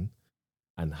saying,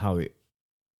 and how it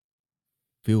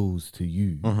feels to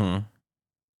you,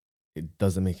 it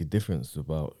doesn't make a difference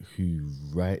about who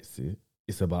writes it.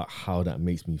 It's about how that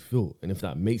makes me feel. And if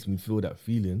that makes me feel that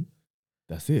feeling,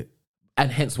 that's it. And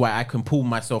hence why I can pull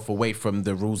myself away from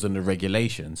the rules and the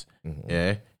regulations.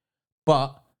 Yeah.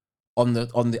 But on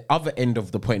the other end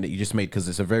of the point that you just made, because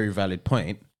it's a very valid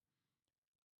point,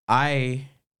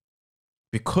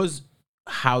 because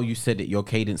how you said it, your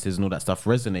cadences and all that stuff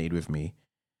resonated with me,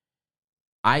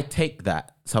 I take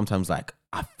that sometimes like,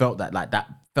 I felt that, like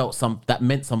that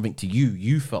meant something to you.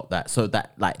 You felt that. So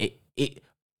that like it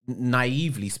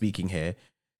naively speaking here,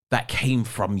 that came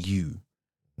from you.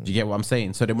 Do you get what I'm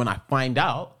saying? So then when I find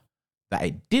out that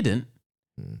it didn't,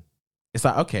 it's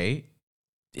like, okay,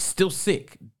 it's still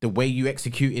sick. The way you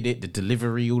executed it, the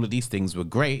delivery, all of these things were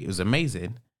great. It was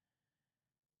amazing.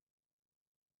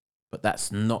 But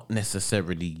that's not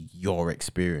necessarily your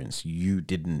experience. You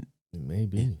didn't.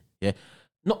 Maybe. Yeah.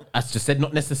 Not, as just said,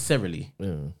 not necessarily.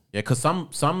 Yeah. Because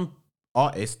some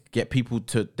artists get people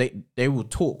to, they will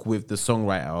talk with the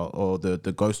songwriter or the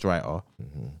ghostwriter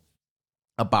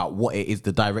about what it is,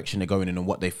 the direction they're going in and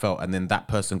what they felt. And then that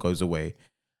person goes away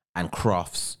and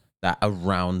crafts that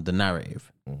around the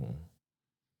narrative.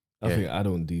 I think I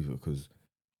don't do it because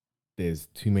there's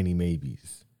too many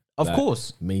maybes. Of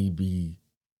course. Maybe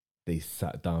they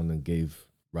sat down and gave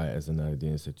writers an idea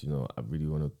and said, you know, I really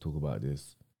want to talk about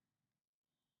this.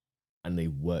 And they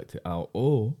worked it out.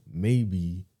 Or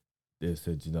maybe they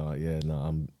said, you know,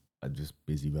 I'm just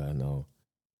busy right now,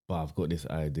 but I've got this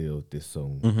idea of this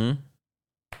song.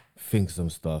 Think some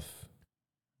stuff.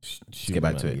 Get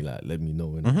back to it. Like, let me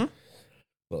know.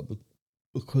 But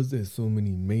because there's so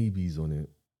many maybes on it,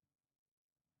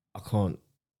 I can't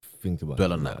think about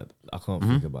Dwell on that. I can't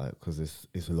think about it because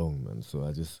it's long, man. So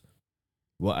I just,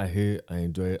 what I hear, I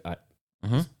enjoy it.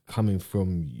 It's coming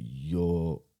from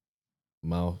your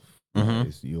mouth.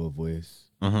 It's your voice.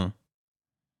 And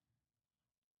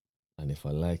if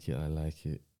I like it, I like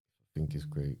it. I think it's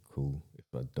great, cool. If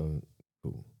I don't,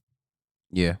 cool.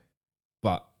 Yeah.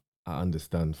 But I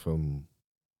understand from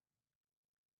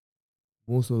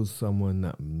also someone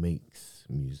that makes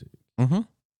music.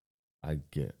 I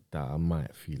get that I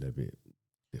might feel a bit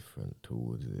different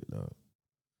towards it though.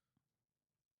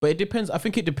 But it depends. I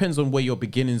think it depends on where your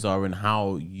beginnings are and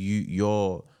how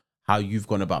you've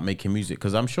gone about making music.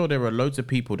 Because I'm sure there are loads of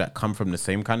people that come from the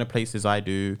same kind of places I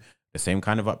do, the same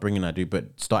kind of upbringing I do,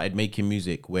 but started making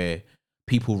music where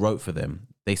people wrote for them.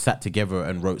 They sat together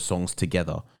and wrote songs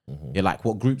together. Yeah, like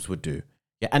what groups would do.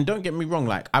 Yeah, and don't get me wrong,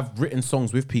 like I've written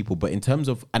songs with people, but in terms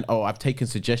of, I've taken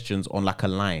suggestions on like a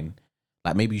line,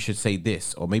 like maybe you should say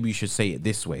this, or maybe you should say it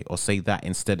this way, or say that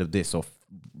instead of this, or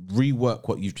rework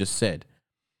what you've just said.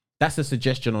 That's a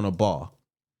suggestion on a bar.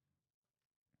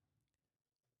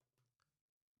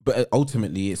 But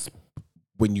ultimately, it's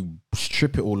when you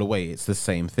strip it all away, it's the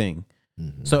same thing.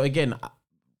 So again,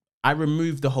 I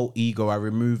removed the whole ego. I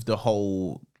removed the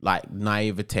whole like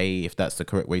naivete, if that's the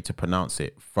correct way to pronounce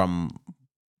it, from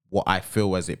what I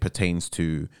feel as it pertains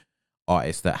to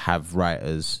artists that have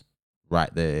writers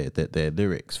write their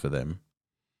lyrics for them.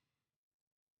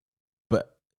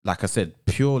 But like I said,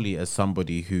 purely as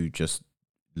somebody who just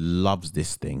loves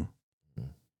this thing.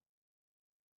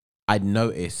 I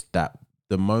noticed that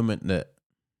the moment that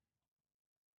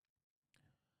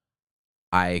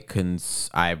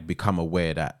I've become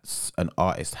aware that an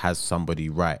artist has somebody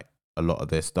write a lot of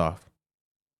their stuff,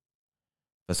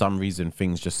 for some reason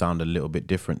things just sound a little bit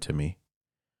different to me.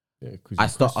 Yeah, I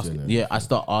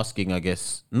start asking, I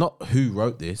guess, not who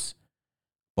wrote this,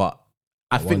 but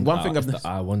I think one thing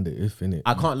I wonder if, innit,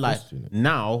 I can't lie.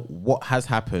 Now, what has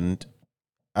happened,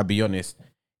 I'll be honest,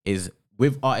 is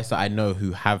with artists that I know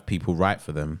who have people write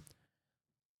for them,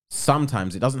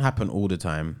 sometimes it doesn't happen all the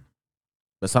time,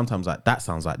 but sometimes like that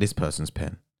sounds like this person's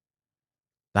pen.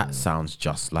 That sounds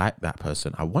just like that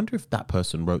person. I wonder if that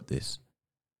person wrote this.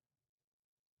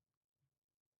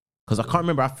 Because I can't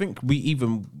remember. I think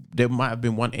there might have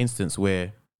been one instance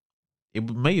where it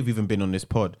may have even been on this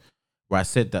pod where I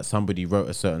said that somebody wrote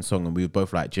a certain song and we were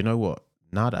both like, do you know what?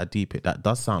 Now that I deep it, that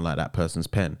does sound like that person's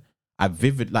pen. I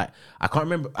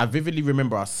vividly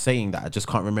remember us saying that. I just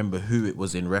can't remember who it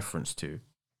was in reference to.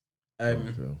 Yeah,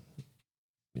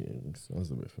 it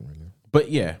sounds a bit familiar. But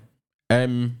yeah,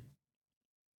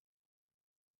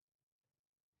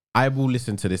 I will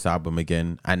listen to this album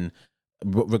again, and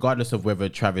regardless of whether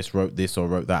Travis wrote this or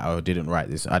wrote that or didn't write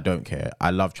this, I don't care.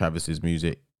 I love Travis's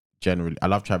music generally. I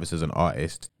love Travis as an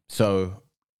artist. So,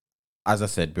 as I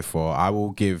said before, I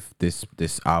will give this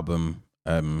album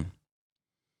a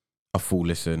full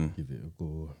listen. Give it a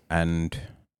go. And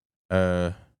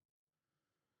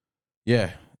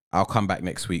yeah, I'll come back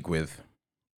next week with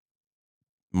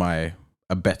a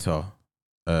better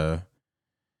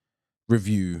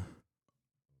review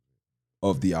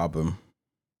of the album.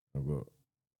 I've got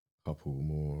a couple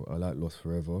more. I like Lost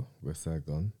Forever, West Side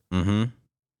Gun. Mm-hmm.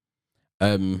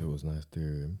 It was nice to hear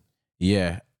him.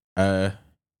 Yeah.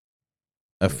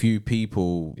 A few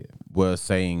people were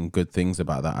saying good things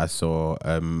about that. I saw,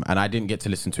 and I didn't get to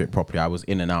listen to it properly. I was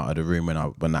in and out of the room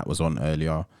when that was on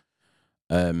earlier.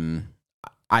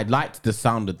 I liked the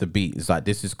sound of the beat. It's like,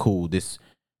 this is cool.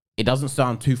 It doesn't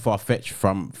sound too far fetched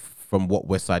from what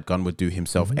West Side Gun would do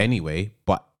himself anyway,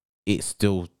 but it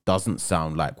still doesn't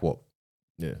sound like what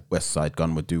West Side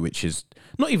Gun would do, which is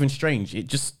not even strange. It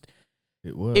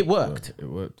worked. It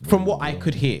worked from what I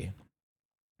could hear.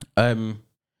 And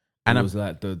it was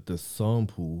like the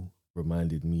sample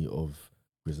reminded me of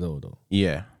Griselda.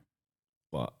 Yeah.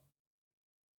 But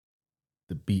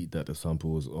the beat that the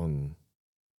sample was on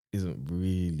isn't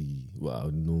really what I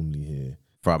would normally hear.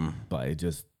 But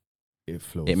it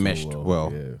flows. It meshed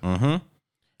well. Yeah.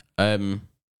 Mm-hmm.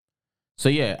 So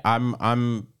yeah,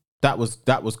 that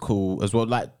was cool as well.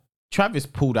 Like, Travis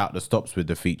pulled out the stops with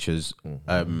the features.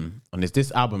 On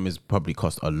this album has probably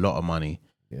cost a lot of money.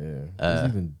 Yeah, there's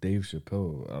even Dave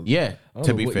Chappelle.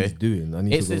 To be fair, he's doing. I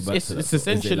need to go back to that. It's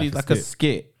essentially like a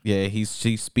skit. Yeah, he's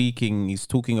speaking. He's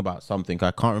talking about something.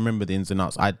 I can't remember the ins and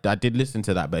outs. I did listen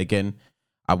to that, but again,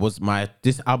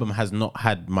 this album has not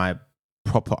had my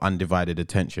proper undivided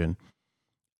attention.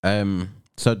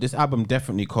 So this album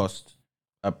definitely cost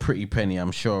a pretty penny.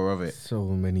 I'm sure of it. So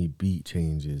many beat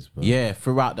changes, bro. Yeah,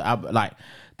 throughout the album, like,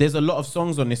 there's a lot of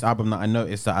songs on this album that I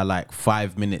noticed that are like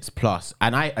 5 minutes plus.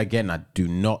 And I do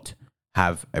not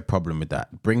have a problem with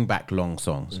that. Bring back long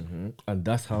songs. Mm-hmm. And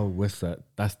that's how Westside,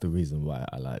 that's the reason why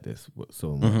I like this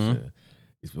so much. Mm-hmm.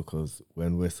 It's because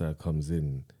when Westside comes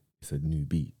in, it's a new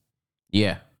beat.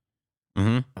 Yeah.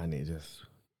 Mm-hmm. And it just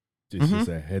is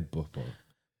a head bopper.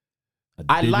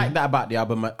 I like that about the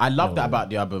album. I love that about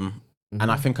the album. Mm-hmm.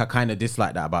 And I think I kind of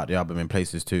dislike that about the album in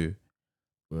places too.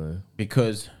 Right.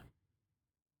 Because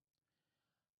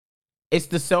it's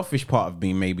the selfish part of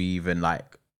me, maybe even,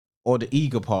 like, or the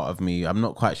eager part of me. I'm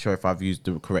not quite sure if I've used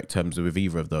the correct terms with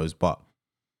either of those, but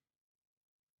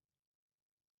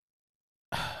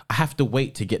I have to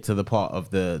wait to get to the part of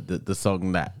the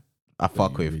song that I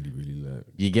fuck with. Really, really like.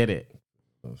 You get it?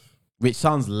 Which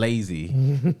sounds lazy.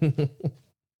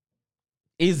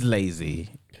 Is lazy,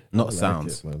 not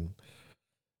sounds. It, man.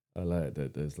 I like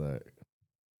that. There's like,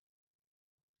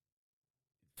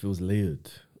 feels layered.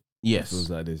 Yes. It feels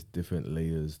like there's different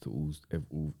layers to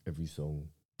every song.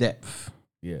 Depth.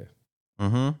 Yeah.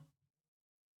 Mm-hmm.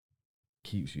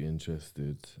 Keeps you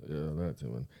interested. Yeah, I liked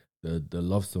it, man. The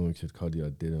love song with Kid Cudi I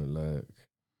didn't like.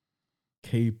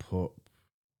 K-pop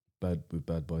with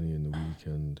Bad Bunny in the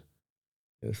Weekend.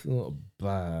 It's not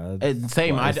bad.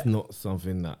 It's not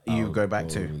something that you go back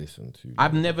to. Listen to.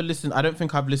 I've never listened. I don't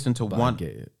think I've listened to one. I get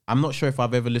it. I'm not sure if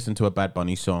I've ever listened to a Bad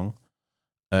Bunny song.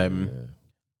 And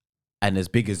as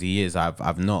big as he is,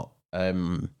 I've not.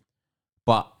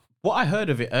 But what I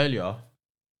heard of it earlier,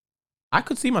 I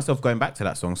could see myself going back to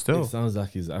that song still. It sounds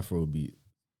like his Afrobeat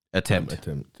attempt.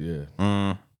 Yeah.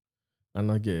 Mm.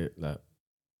 And I get it. Like,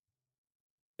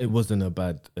 It wasn't a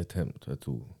bad attempt at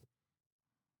all.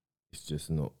 It's just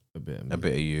not a bit of me. A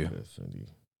bit of you. Personally.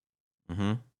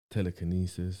 Mm-hmm.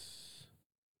 Telekinesis,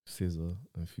 Scissor,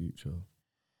 and Future.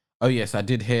 Oh yes, I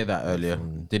did hear that earlier.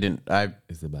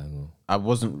 It's a banger. I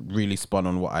wasn't really spun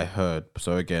on what I heard,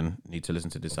 so again, need to listen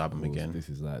to this album again. This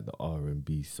is like the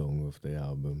R&B song of the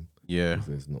album. Yeah,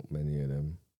 there's not many of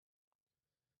them.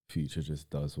 Future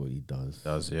just does what he does.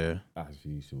 Yeah. As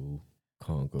usual,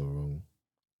 can't go wrong.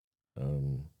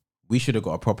 We should have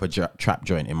got a proper trap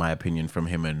joint, in my opinion, from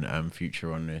him and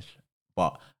Future on this,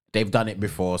 but they've done it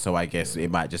before, so I guess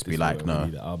it might just be like no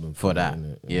really the album for that.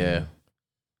 Yeah.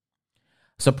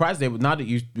 Surprised now that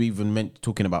you even meant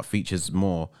talking about features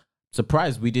more.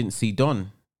 Surprised we didn't see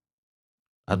Don.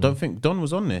 I don't think Don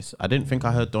was on this. I didn't think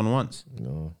I heard Don once.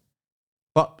 No.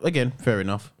 But again, fair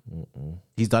enough.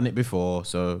 He's done it before,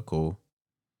 so cool.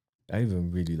 I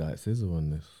even really like Scissor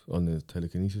on the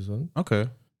Telekinesis song. Okay.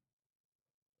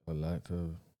 I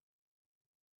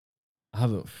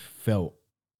haven't felt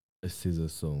a Scissor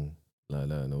song like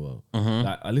that in a while. Mm-hmm.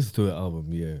 Like, I listened to an album,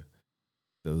 yeah.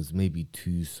 There was maybe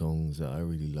 2 songs that I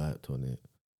really liked on it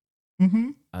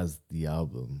as the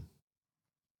album,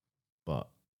 but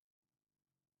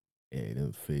it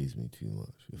didn't faze me too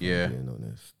much. If I'm being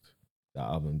honest, that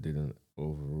album didn't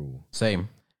overall. Same.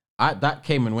 That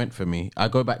came and went for me.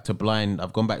 I've gone back to Blind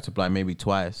maybe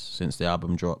twice since the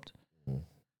album dropped,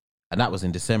 and that was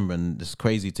in December. And it's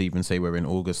crazy to even say we're in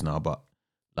August now, but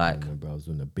like, I remember I was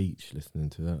on the beach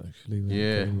listening to that actually when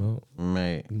it came out.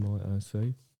 Mate, might I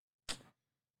say?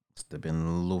 It's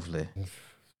been lovely.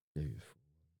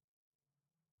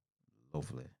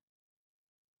 Lovely.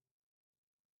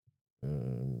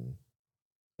 And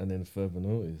then Further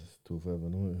Notice.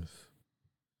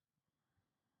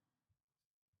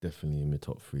 Definitely in my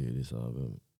top 3 of this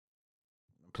album.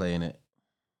 Playing it.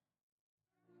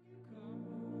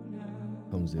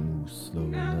 Comes in all slow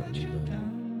and naturally.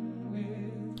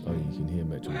 Oh, you can hear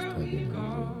Metro's tagging it as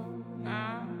well.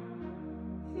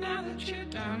 Now that you're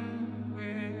done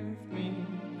with me,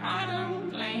 I don't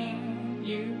blame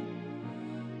you.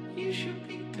 You should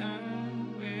be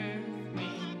done with me.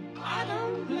 I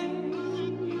don't blame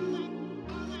you.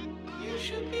 You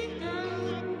should be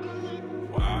done.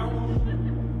 Why won't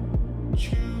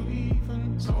you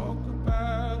even talk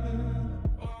about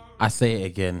it? I say it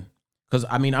again, because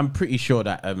I mean, I'm pretty sure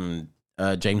that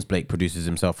James Blake produces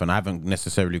himself, and I haven't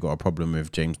necessarily got a problem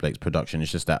with James Blake's production.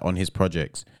 It's just that on his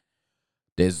projects,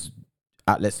 there's,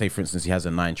 let's say for instance, he has a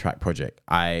 9-track project.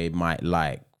 I might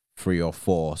like 3 or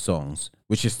 4 songs,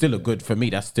 which is still a good, for me,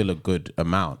 that's still a good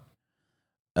amount.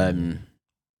 But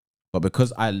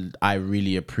because I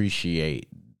really appreciate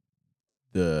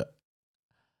the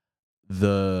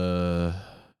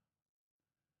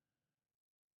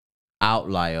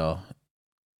outlier,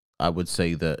 I would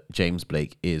say that James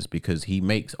Blake is, because he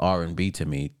makes R&B to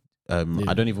me. I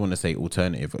don't even want to say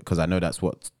alternative, because I know that's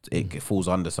what it falls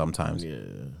under sometimes. Yeah.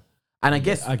 And I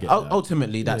guess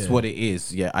ultimately that's what it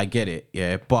is. Yeah, I get it.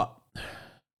 Yeah, but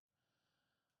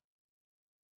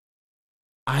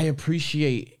I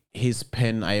appreciate his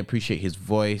pen. I appreciate his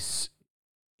voice,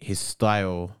 his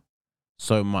style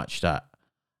so much that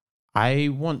I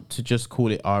want to just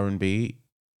call it R&B.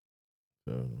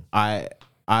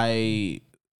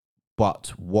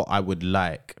 But what I would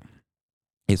like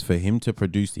is for him to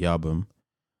produce the album,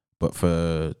 but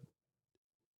to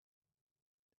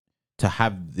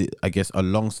have the, I guess,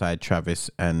 alongside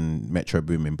Travis and Metro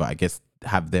Boomin, but I guess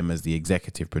have them as the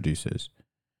executive producers.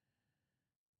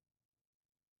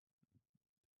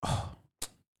 Oh,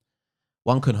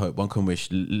 one can hope, one can wish.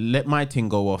 Let my thing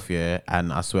go off, yeah,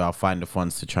 and I swear I'll find the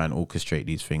funds to try and orchestrate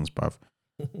these things, bruv.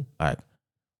 Like,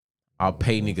 I'll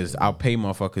pay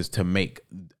motherfuckers to make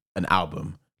an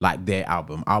album, like their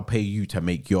album. I'll pay you to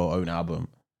make your own album.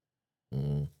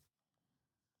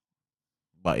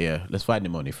 But yeah, let's find the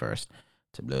money first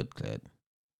to blood cleared.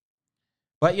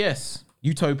 But yes,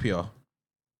 Utopia.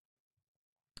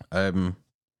 I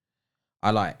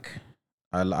like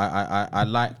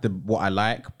what I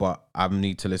like, but I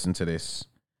need to listen to this.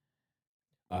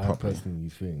 I personally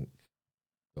think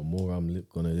the more I'm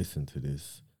gonna listen to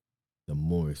this, the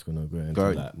more it's gonna go into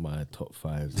like my top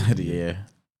 5. Yeah.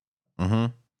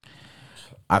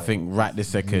 I think right this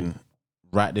second,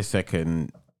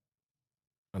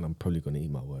 and I'm probably gonna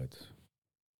eat my words.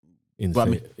 In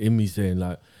me saying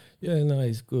like, yeah, no,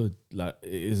 it's good. Like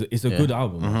it's a good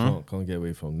album. I can't get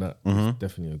away from that. It's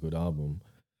definitely a good album.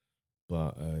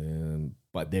 But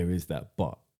there is that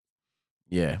but.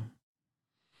 Yeah.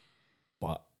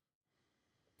 But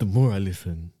the more I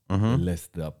listen, the less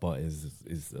that but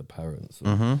is apparent. So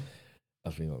I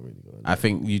think I'm really good. I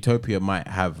think Utopia might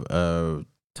have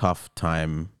Tough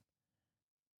Time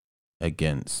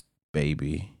against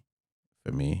Baby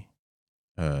for me.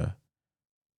 A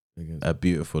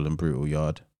Beautiful and Brutal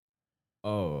Yard.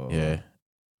 Oh. Yeah.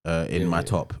 In my yeah.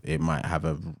 top, it might have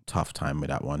a tough time with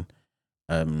that one.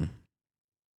 But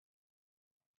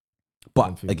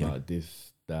I'm thinking about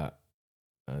this, that,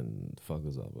 and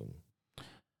Fuggers album.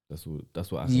 That's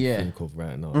what I can think of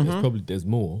right now. There's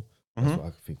more. That's what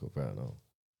I can think of right now.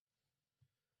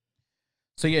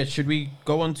 So yeah, should we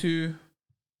go on to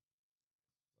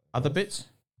other bits?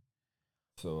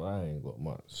 So I ain't got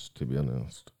much, to be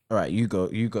honest. All right, you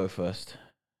go first.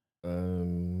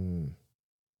 A2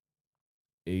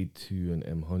 and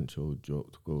M Huncho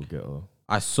dropped Go Getter.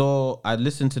 I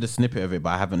listened to the snippet of it, but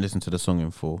I haven't listened to the song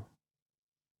in full.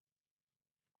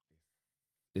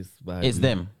 It's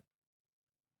them.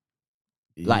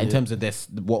 Like in terms of this,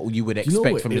 what you would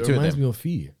expect from the two of them. It reminds me of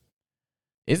Fee.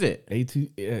 Is it?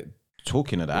 A2, yeah.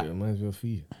 Talking of that. It reminds me of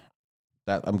Fee.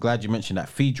 I'm glad you mentioned that.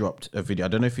 Fee dropped a video. I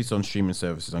don't know if it's on streaming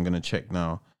services. I'm going to check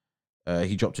now.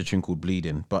 He dropped a tune called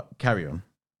Bleeding, but carry on.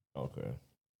 Okay.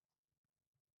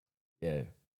 Yeah.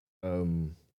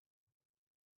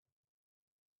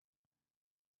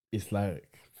 It's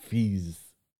like Fee's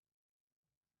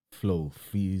flow,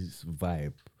 Fee's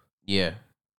vibe. Yeah.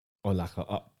 Or like an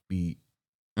upbeat,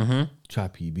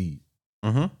 trappy beat.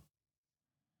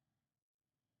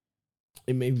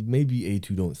 It maybe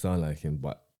A2 don't sound like him,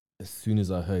 but as soon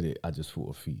as I heard it, I just thought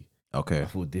of Fee. Okay. I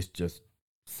thought this just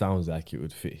sounds like it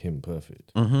would fit him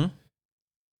perfect. Because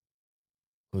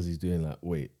he's doing like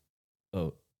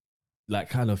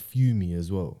kind of fumey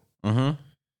as well.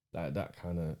 Like that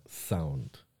kind of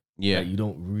sound. Yeah. Like you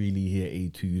don't really hear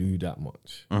A2 do that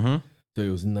much. So it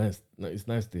was nice. Like, it's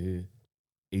nice to hear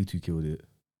A2 killed it.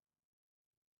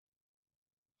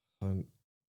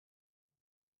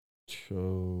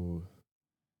 Huncho.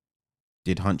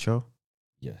 Did Huncho?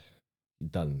 Yeah. He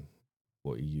done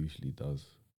what he usually does.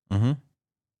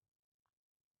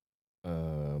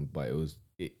 But it was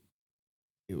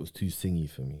too singy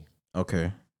for me.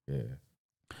 Okay. Yeah.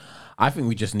 I think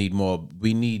we just need more.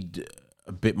 We need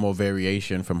a bit more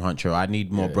variation from Huncho. I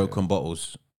need more Broken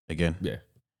Bottles again. Yeah.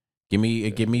 Give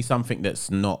me something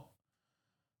that's not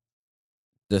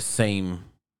the same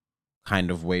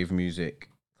kind of wave music.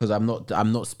 Because I'm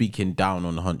not speaking down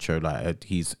on Huncho. Like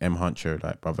he's M Huncho.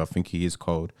 Like brother, I think he is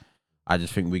cold. I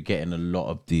just think we're getting a lot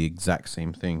of the exact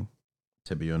same thing.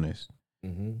 To be honest.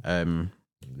 Yeah.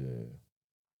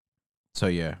 So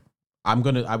yeah, I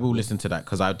will listen to that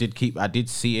because I did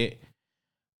see it,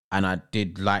 and I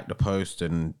did like the post,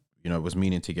 and was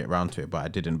meaning to get round to it, but I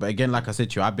didn't. But again, like I said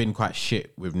to you, I've been quite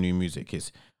shit with new music.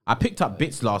 I picked up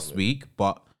bits last week,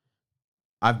 but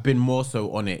I've been more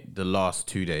so on it the last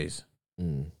 2 days.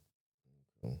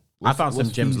 I found some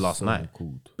gems last night.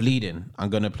 Called? Bleeding. I'm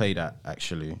gonna play that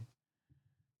actually.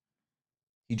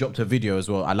 He dropped a video as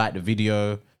well. I like the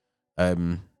video. I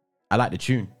like the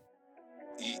tune.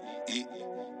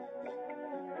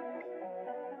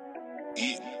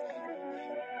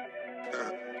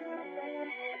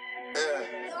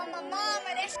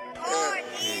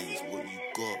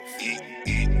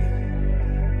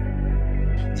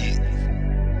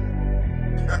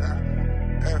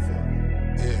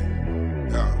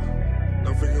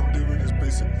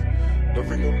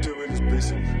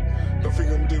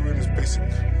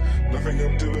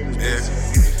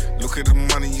 Look at the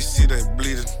money, you see they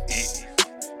bleeding.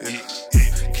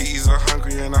 Kitties are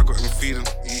hungry and I got them feeding.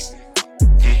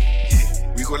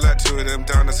 We got like 2 of them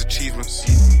down as achievements.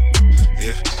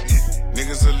 Yeah.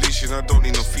 Niggas are leashing, I don't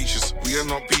need no features. We are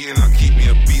not beating, I keep me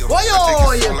a beater. I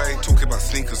take it full, I ain't talking about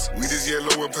sneakers. Weed is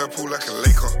yellow and purple like a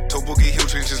Laker. Told Boogie he'll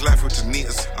change his life with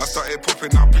Tanitas. I started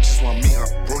popping out bitches 1 meter.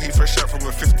 Bro, he fresh out from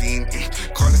a 15.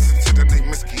 Can't listen to the name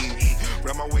Mesquine.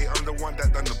 Ran my way, I'm the one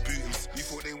that done the bootings.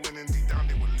 Before they win and deep down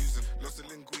they were losing. Lost a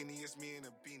linguini, it's me in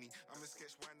a beanie. I'm a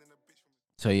sketch winding a bitch.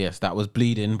 So yes, that was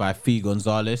Bleeding by Fee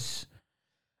Gonzalez.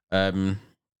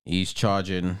 He's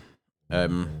charging,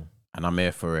 and I'm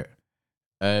here for it.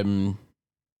 So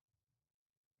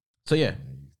yeah,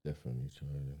 he's definitely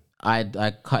charging. I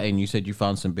cut in. You said you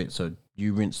found some bits, so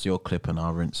you rinse your clip and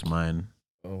I'll rinse mine.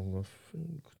 I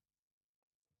think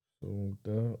so.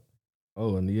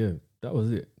 And yeah, that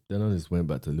was it. Then I just went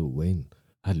back to Lil Wayne.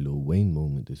 I had a Lil Wayne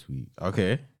moment this week.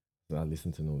 Okay. So I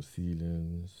listened to No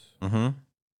Ceilings. I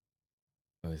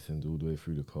listened all the way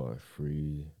through the car at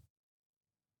 3.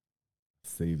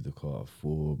 Saved the car at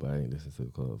 4, but I ain't listened to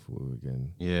the car at 4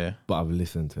 again. Yeah. But I've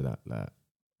listened to that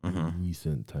in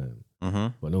recent time.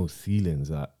 But No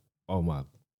Ceilings, oh my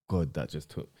God, that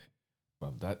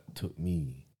took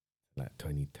me like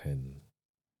 2010,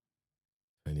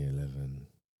 2011.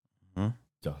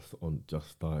 just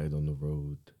started on the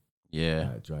road, Yeah.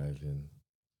 like driving.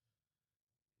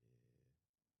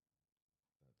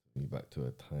 Me back to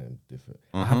a time different.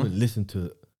 I haven't listened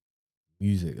to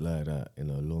music like that in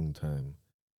a long time.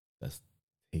 That's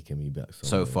taken me back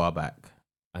So far back.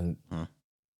 and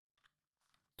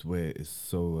to where it's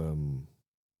so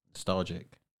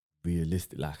Nostalgic.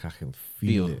 realistic. Like I can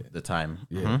feel it. the time.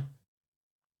 Yeah,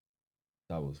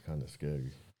 that was kind of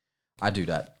scary. I do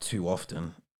that too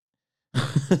often.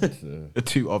 So,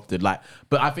 Too often. Like,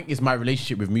 but I think it's my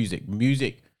relationship with music.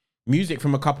 Music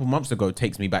from a couple months ago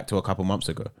takes me back to a couple months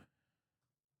ago.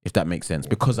 If that makes sense.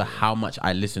 Because of how much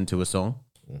I listen to a song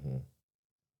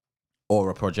or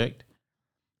a project.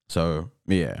 So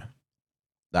yeah.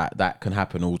 That can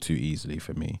happen all too easily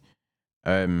for me.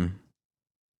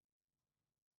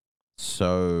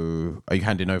 So are you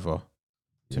handing over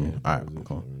to me? All right,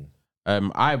 cool.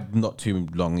 I'm not too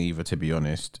long either, to be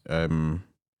honest. I've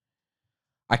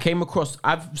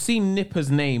seen Nippa's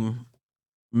name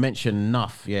mentioned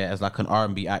enough, as like an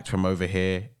R&B act from over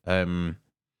here. And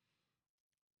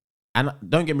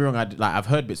don't get me wrong, I've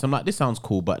heard bits. I'm like, this sounds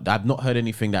cool, but I've not heard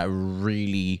anything that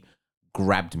really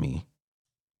grabbed me.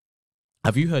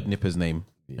 Have you heard Nippa's name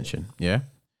mentioned? Yeah.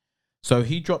 So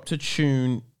he dropped a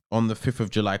tune on the 5th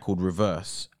of July called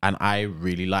Reverse, and I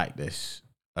really like this.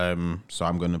 So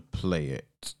I'm gonna play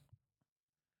it.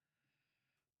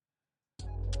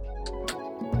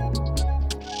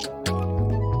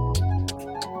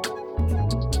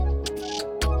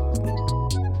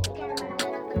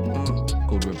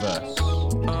 Called Reverse.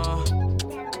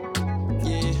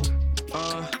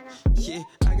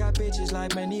 I got bitches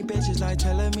like many bitches like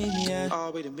telling me, yeah.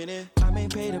 Oh, wait a minute. I may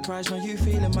pay the price when you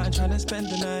feeling mine, trying to spend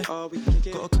the night. Oh, we can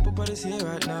got a couple brothers here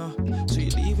right now. So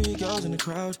you leave all your girls in the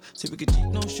crowd. So we could keep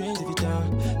no strings if you're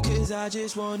down. Cause I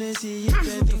just wanna see if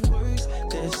anything works.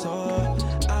 That's all.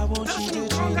 I want you to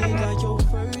treat it like your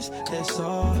first. That's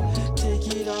all. Take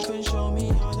it off and show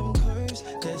me all them curves.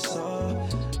 That's all.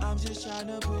 I'm just trying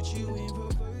to put you in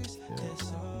reverse.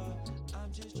 That's all.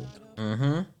 I'm just trying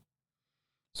to.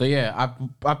 So yeah,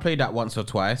 I played that once or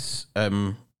twice,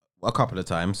 a couple of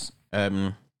times,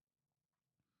 over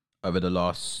the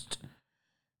last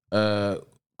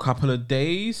couple of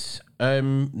days.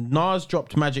 Nas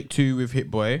dropped Magic 2 with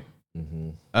Hit Boy.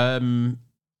 Only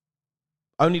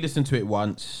listened to it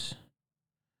once.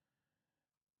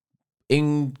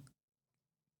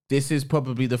 This is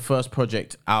probably the first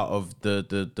project out of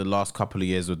the last couple of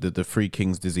years with the Three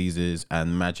Kings Diseases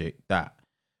and Magic that,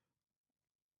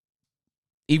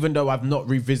 even though I've not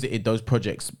revisited those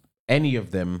projects, any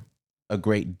of them a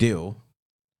great deal,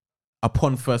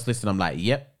 upon first listen, I'm like,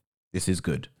 yep, this is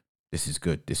good. This is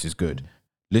good. This is good.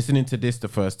 Listening to this the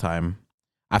first time,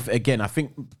 I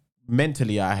think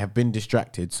mentally I have been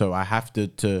distracted. So I have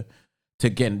to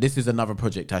again, this is another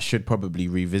project I should probably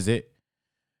revisit.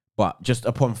 But just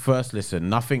upon first listen,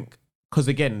 nothing, because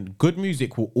again, good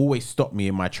music will always stop me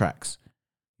in my tracks.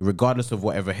 Regardless of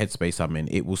whatever headspace I'm in,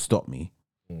 it will stop me.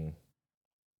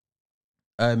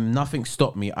 Nothing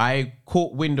stopped me. I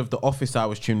caught wind of the Office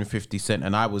Hours tune with 50 Cent,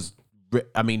 and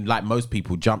like most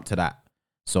people, jumped to that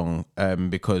song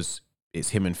because it's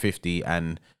him and 50.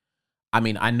 And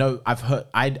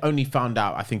I'd only found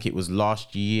out, I think it was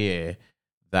last year,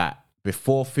 that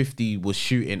before 50 was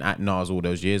shooting at Nas all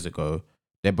those years ago,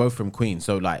 they're both from Queens.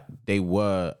 So like they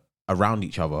were around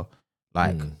each other,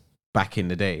 like back in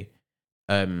the day.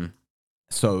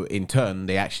 So in turn,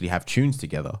 they actually have tunes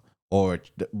together. Or,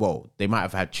 well, they might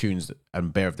have had tunes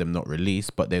and bare of them not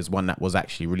released, but there's one that was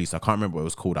actually released. I can't remember what it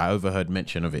was called. I overheard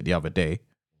mention of it the other day.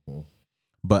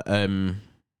 But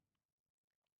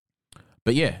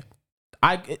yeah,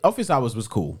 Office Hours was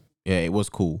cool. Yeah, it was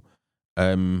cool.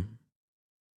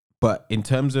 But in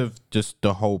terms of just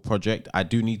the whole project, I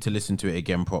do need to listen to it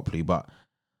again properly. But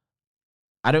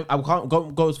I can't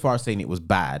go as far as saying it was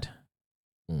bad.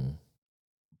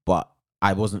 But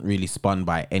I wasn't really spun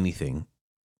by anything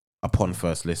upon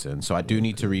first listen. So I do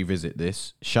need to revisit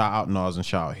this. Shout out Nas and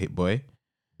shout out Hit Boy.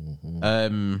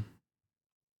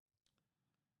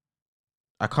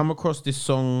 I come across this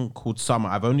song called Summer.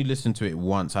 I've only listened to it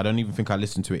once. I don't even think I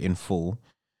listened to it in full.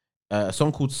 A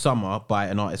song called Summer by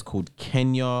an artist called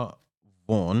Kenya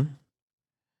Vaughn.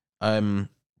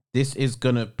 This is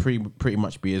gonna pretty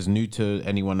much be as new to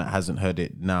anyone that hasn't heard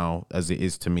it now as it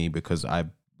is to me, because I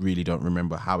really don't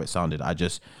remember how it sounded. I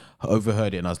just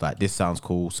overheard it and I was like, this sounds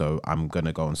cool, so I'm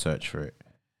gonna go and search for it.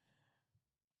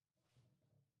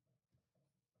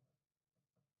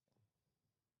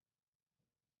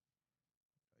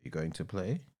 Are you going to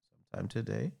play sometime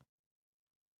today?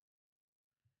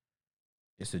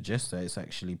 It suggests that it's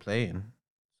actually playing.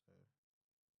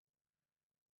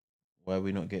 Why are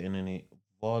we not getting any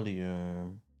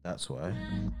volume? That's why.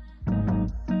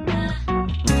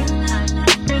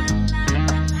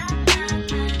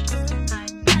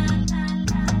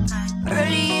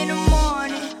 Early in the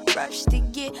morning, rush to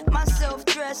get myself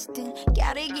dressed and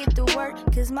gotta get to work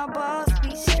cause my boss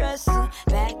be stressing.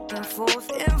 Back and forth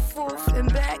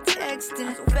and back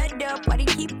texting. So fed up, why they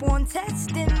keep on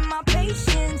testing my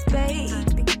patience,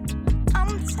 baby.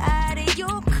 I'm tired of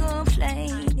your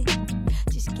complaining.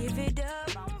 Just give it up.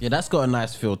 Yeah, that's got a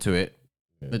nice feel to it.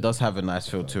 It does have a nice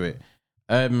feel to it.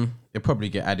 It'll probably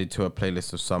get added to a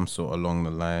playlist of some sort along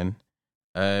the line.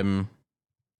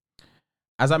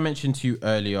 As I mentioned to you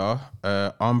earlier,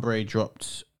 Ambre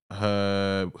dropped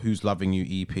her Who's Loving You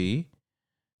EP.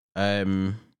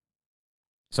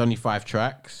 It's only 5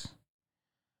 tracks.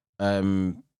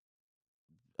 An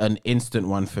instant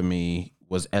one for me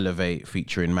was Elevate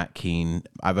featuring Matt Keane.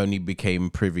 I've only became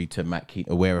privy to Matt Keane,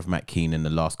 aware of Matt Keane in the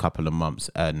last couple of months,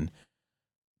 and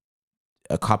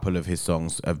a couple of his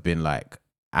songs have been like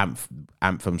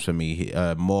anthems for me.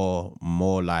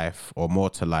 More Life, or More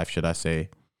to Life, should I say,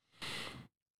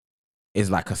 is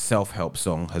like a self-help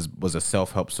song, was a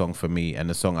self-help song for me,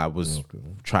 and a song I was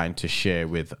trying to share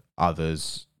with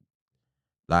others,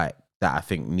 like that I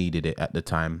think needed it at the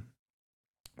time.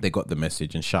 They got the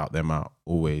message, and shout them out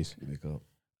always.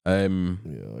 I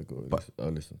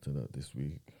listened to that this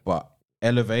week. But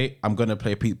Elevate, I'm gonna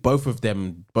play both of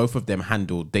them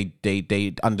handled,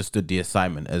 they understood the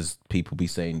assignment, as people be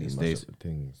saying these days.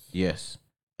 Yes.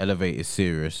 Elevate is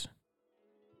serious.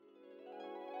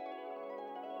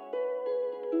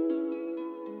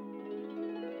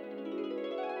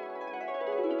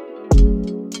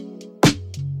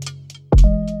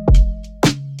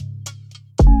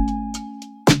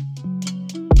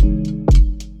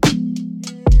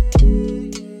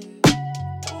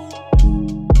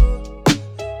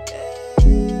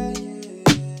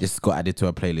 This got added to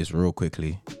a playlist real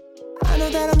quickly. I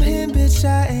know that I'm him, bitch,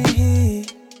 I ain't here.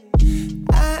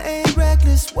 I ain't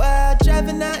reckless while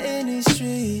driving out in these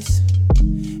streets.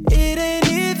 It ain't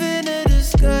even a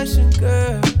discussion,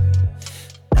 girl.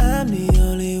 I'm the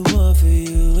only one for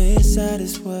you inside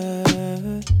this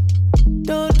world.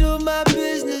 Don't do my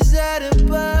business out in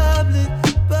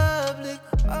public.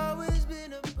 Always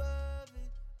been above it.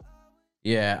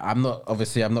 Yeah, I'm not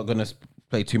gonna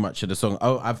play too much of the song.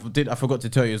 Oh, I forgot to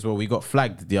tell you as well, we got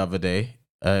flagged the other day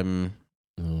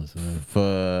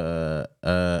for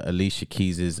Alicia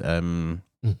Keys's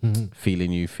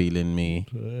Feeling You, Feeling Me.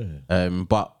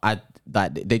 But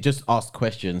they just asked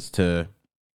questions to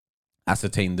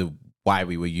ascertain why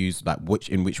we were used, like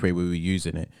in which way we were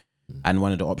using it. And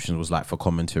one of the options was like for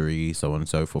commentary, so on and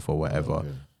so forth, or whatever.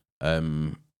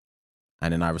 And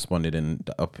then I responded, and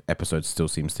the episode still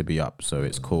seems to be up, so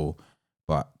it's cool.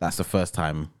 But that's the first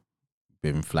time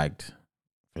been flagged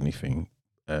for anything.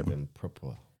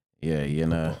 Proper. Yeah, you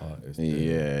know.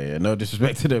 Yeah. No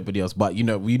disrespect to nobody else, but you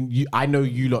know, I know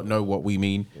you lot know what we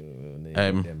mean.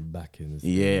 Them backings.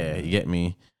 Yeah, you get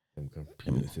me. Them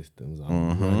computer systems are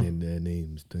running their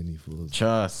names 24.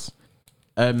 Trust.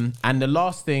 And the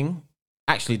last thing,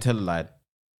 actually, tell a lie.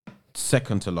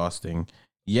 Second to last thing.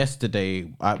 Yesterday,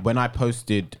 when I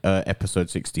posted episode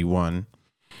 61.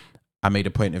 I made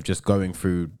a point of just going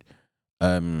through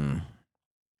our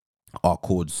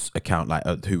Chords account, like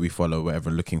who we follow, whatever,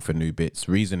 and looking for new bits.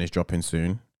 Reason is dropping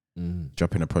soon,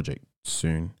 dropping a project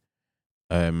soon.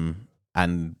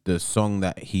 And the song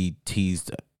that he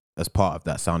teased as part of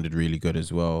that sounded really good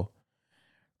as well.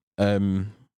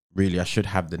 Really, I should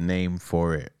have the name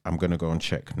for it. I'm going to go and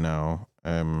check now.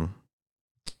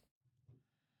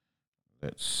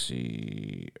 Let's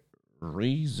see.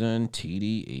 Reason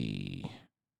TDE.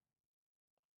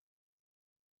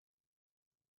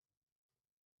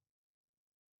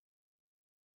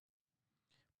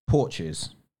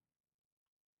 Porches.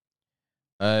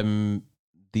 The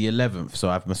 11th, so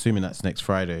I'm assuming that's next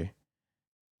Friday.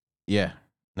 Yeah,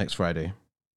 next Friday.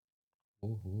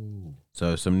 Ooh.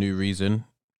 So some new Reason.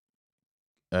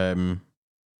 Shout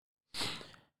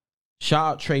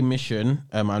out Tre Mission.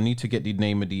 I need to get the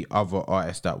name of the other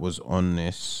artist that was on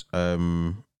this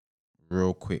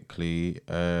real quickly.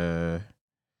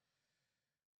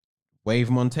 Wave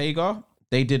Montega.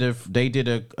 They did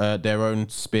their own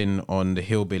spin on the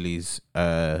Hillbillies.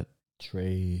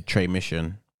 Tre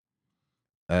Mission.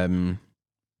 Yeah,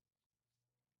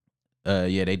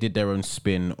 they did their own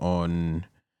spin on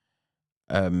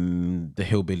the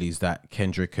Hillbillies that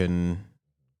Kendrick and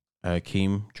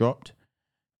Keem dropped.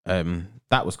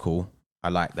 That was cool. I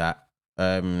like that.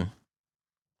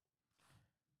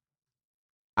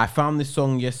 I found this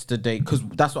song yesterday because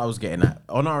that's what I was getting at.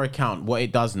 On our account, what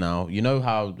it does now, you know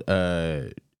how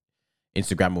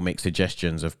Instagram will make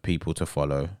suggestions of people to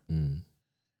follow.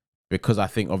 Because I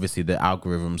think obviously the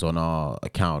algorithms on our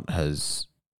account has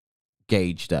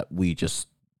gauged that we just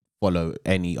follow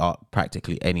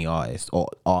practically any artist or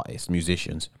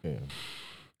musicians. Yeah.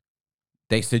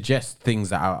 They suggest things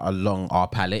that are along our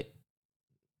palette.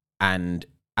 And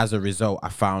as a result, I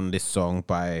found this song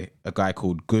by a guy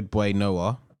called Good Boy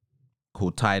Noah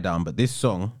called Tie Down. But this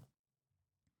song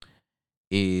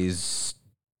was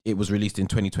released in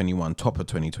 2021, top of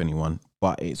 2021.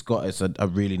 But it's a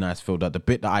really nice feel. That the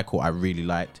bit that I caught, I really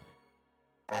liked.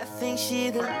 I think she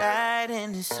the light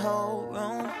in this whole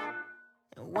room.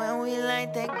 And when we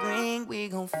light that green, we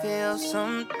gon' feel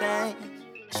something.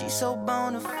 She's so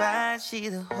bona fide, she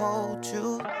the whole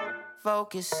truth.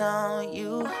 Focus on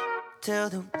you till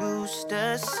the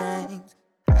rooster sings.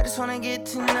 I just wanna get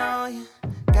to know you.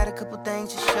 Got a couple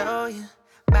things to show you.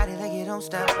 Body like you don't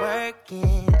stop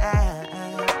working out.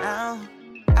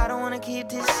 I don't wanna keep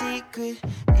this secret.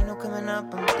 Ain't no coming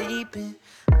up, I'm deep in.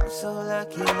 I'm so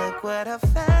lucky, look what I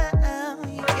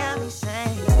found. You got me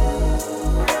saying,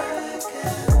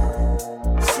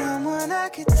 someone I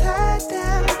could tie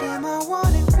down. Damn, I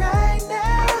want it right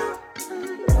now.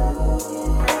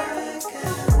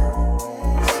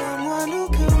 Someone who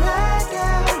can ride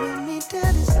out with me till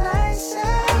this lights out.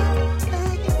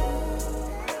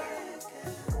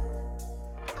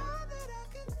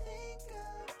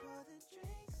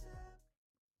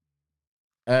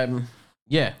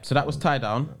 Yeah, so that was Tie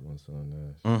Down. That one's so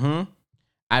nice.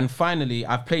 And finally,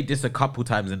 I've played this a couple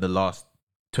times in the last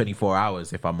 24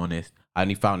 hours, if I'm honest. I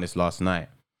only found this last night.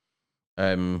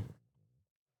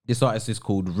 This artist is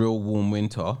called Real Warm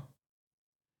Winter.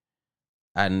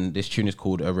 And this tune is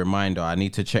called A Reminder. I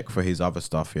need to check for his other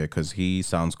stuff here because he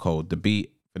sounds cold. The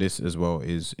beat for this as well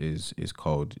is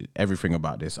cold. Everything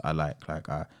about this I like. Like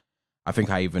I think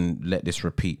I even let this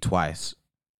repeat twice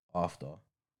after.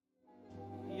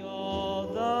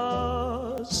 You're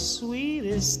the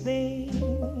sweetest thing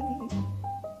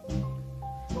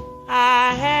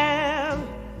I have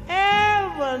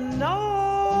ever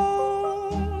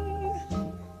known,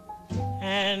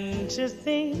 and to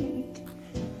think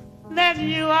that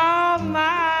you are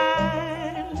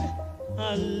mine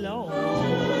alone.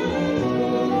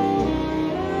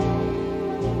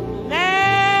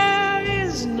 There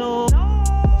is no.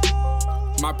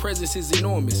 My presence is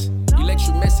enormous.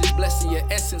 Electric message blessing your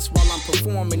essence while I'm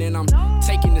performing, and I'm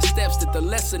taking the steps that the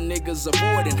lesser niggas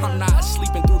avoiding. I'm not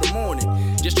sleeping through the morning,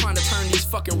 just trying to turn these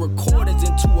fucking recordings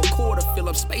into a quarter, fill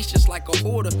up space just like a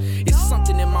hoarder. It's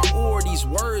something in my aura, these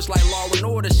words like law and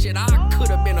order. Shit, I could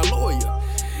have been a lawyer.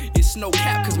 It's no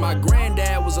cap cause my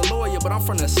granddad was a lawyer, but I'm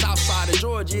from the south side of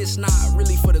Georgia. It's not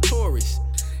really for the tourists.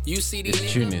 You see these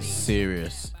This tune is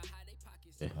serious.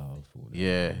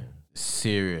 Yeah,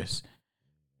 serious.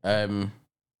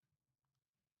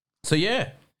 So yeah.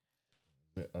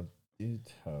 I did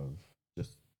have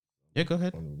just go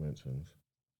ahead. Honorable mentions.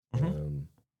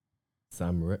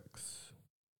 Sam Rex,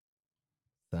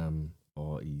 Sam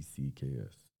Recks.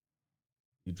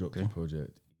 He dropped a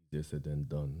project. Easier said than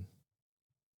done.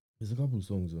 There's a couple of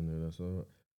songs on there. That's alright.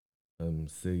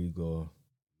 Sega.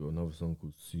 Got another song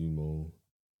called Sumo.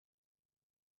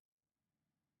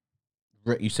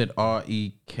 You said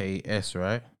Reks,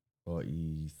 right?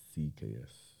 Recks. Okay.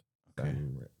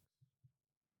 Sam Rex.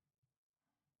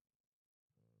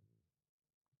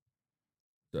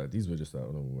 Yeah, these were just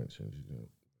honorable mentions.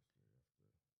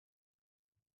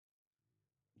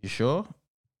 You sure?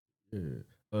 Yeah.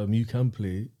 You can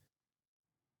play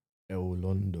El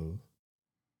Londo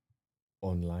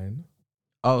online.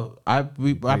 Oh, I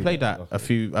played that last a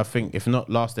few. I think if not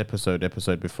last episode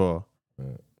before.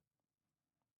 Right.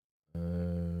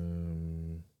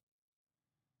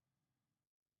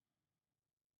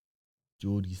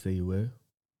 Geordie Say Where.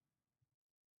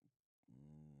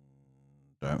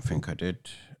 Don't think I did.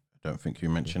 Don't think you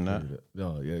mentioned that.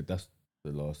 No, yeah, that's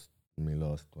the last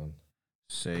one.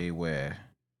 Say Where.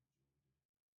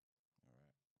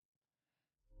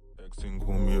 Texting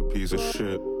call me a piece of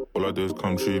shit. All I do is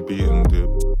come true, beat and dip.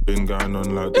 Been going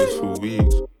on like this for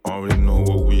weeks. I don't really know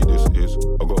what week this is.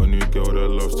 I got a new girl that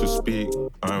loves to speak.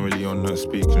 I ain't really on that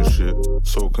speaking shit.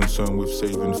 So concerned with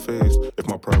saving face. If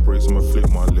my pride breaks, I'ma flip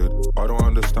my lid. I don't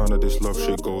understand how this love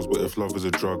shit goes, but if love is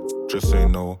a drug, just say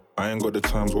no. I ain't got the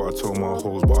times where I tell my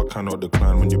hoes, but I cannot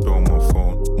decline when you bell my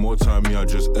phone. More time, me, I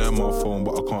just air my phone,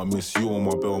 but I can't miss you on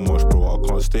my bell much, bro. I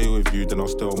can't stay with you, then I'll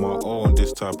stay on my own.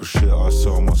 This type of shit, I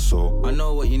sell my soul. I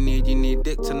know what you need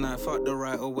dick tonight. Fuck the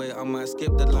right away, I might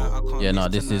skip the line. I can't. Yeah, no,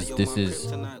 this is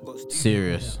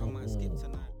serious.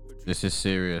 This is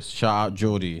serious. Shout out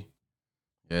Geordie.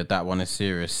 Yeah, that one is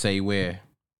serious. Say Where.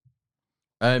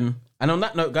 And on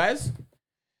that note, guys,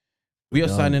 We are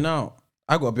signing out.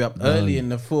 I gotta be up early in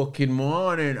the fucking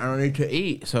morning. I need to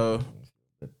eat. So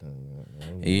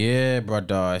yeah,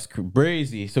 brother, it's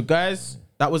crazy. So guys,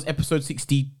 that was episode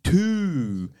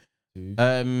 62.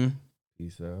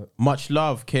 Peace out. Much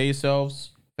love. Care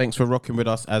yourselves. Thanks for rocking with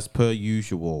us as per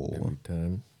usual. Every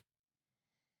time.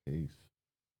 Peace.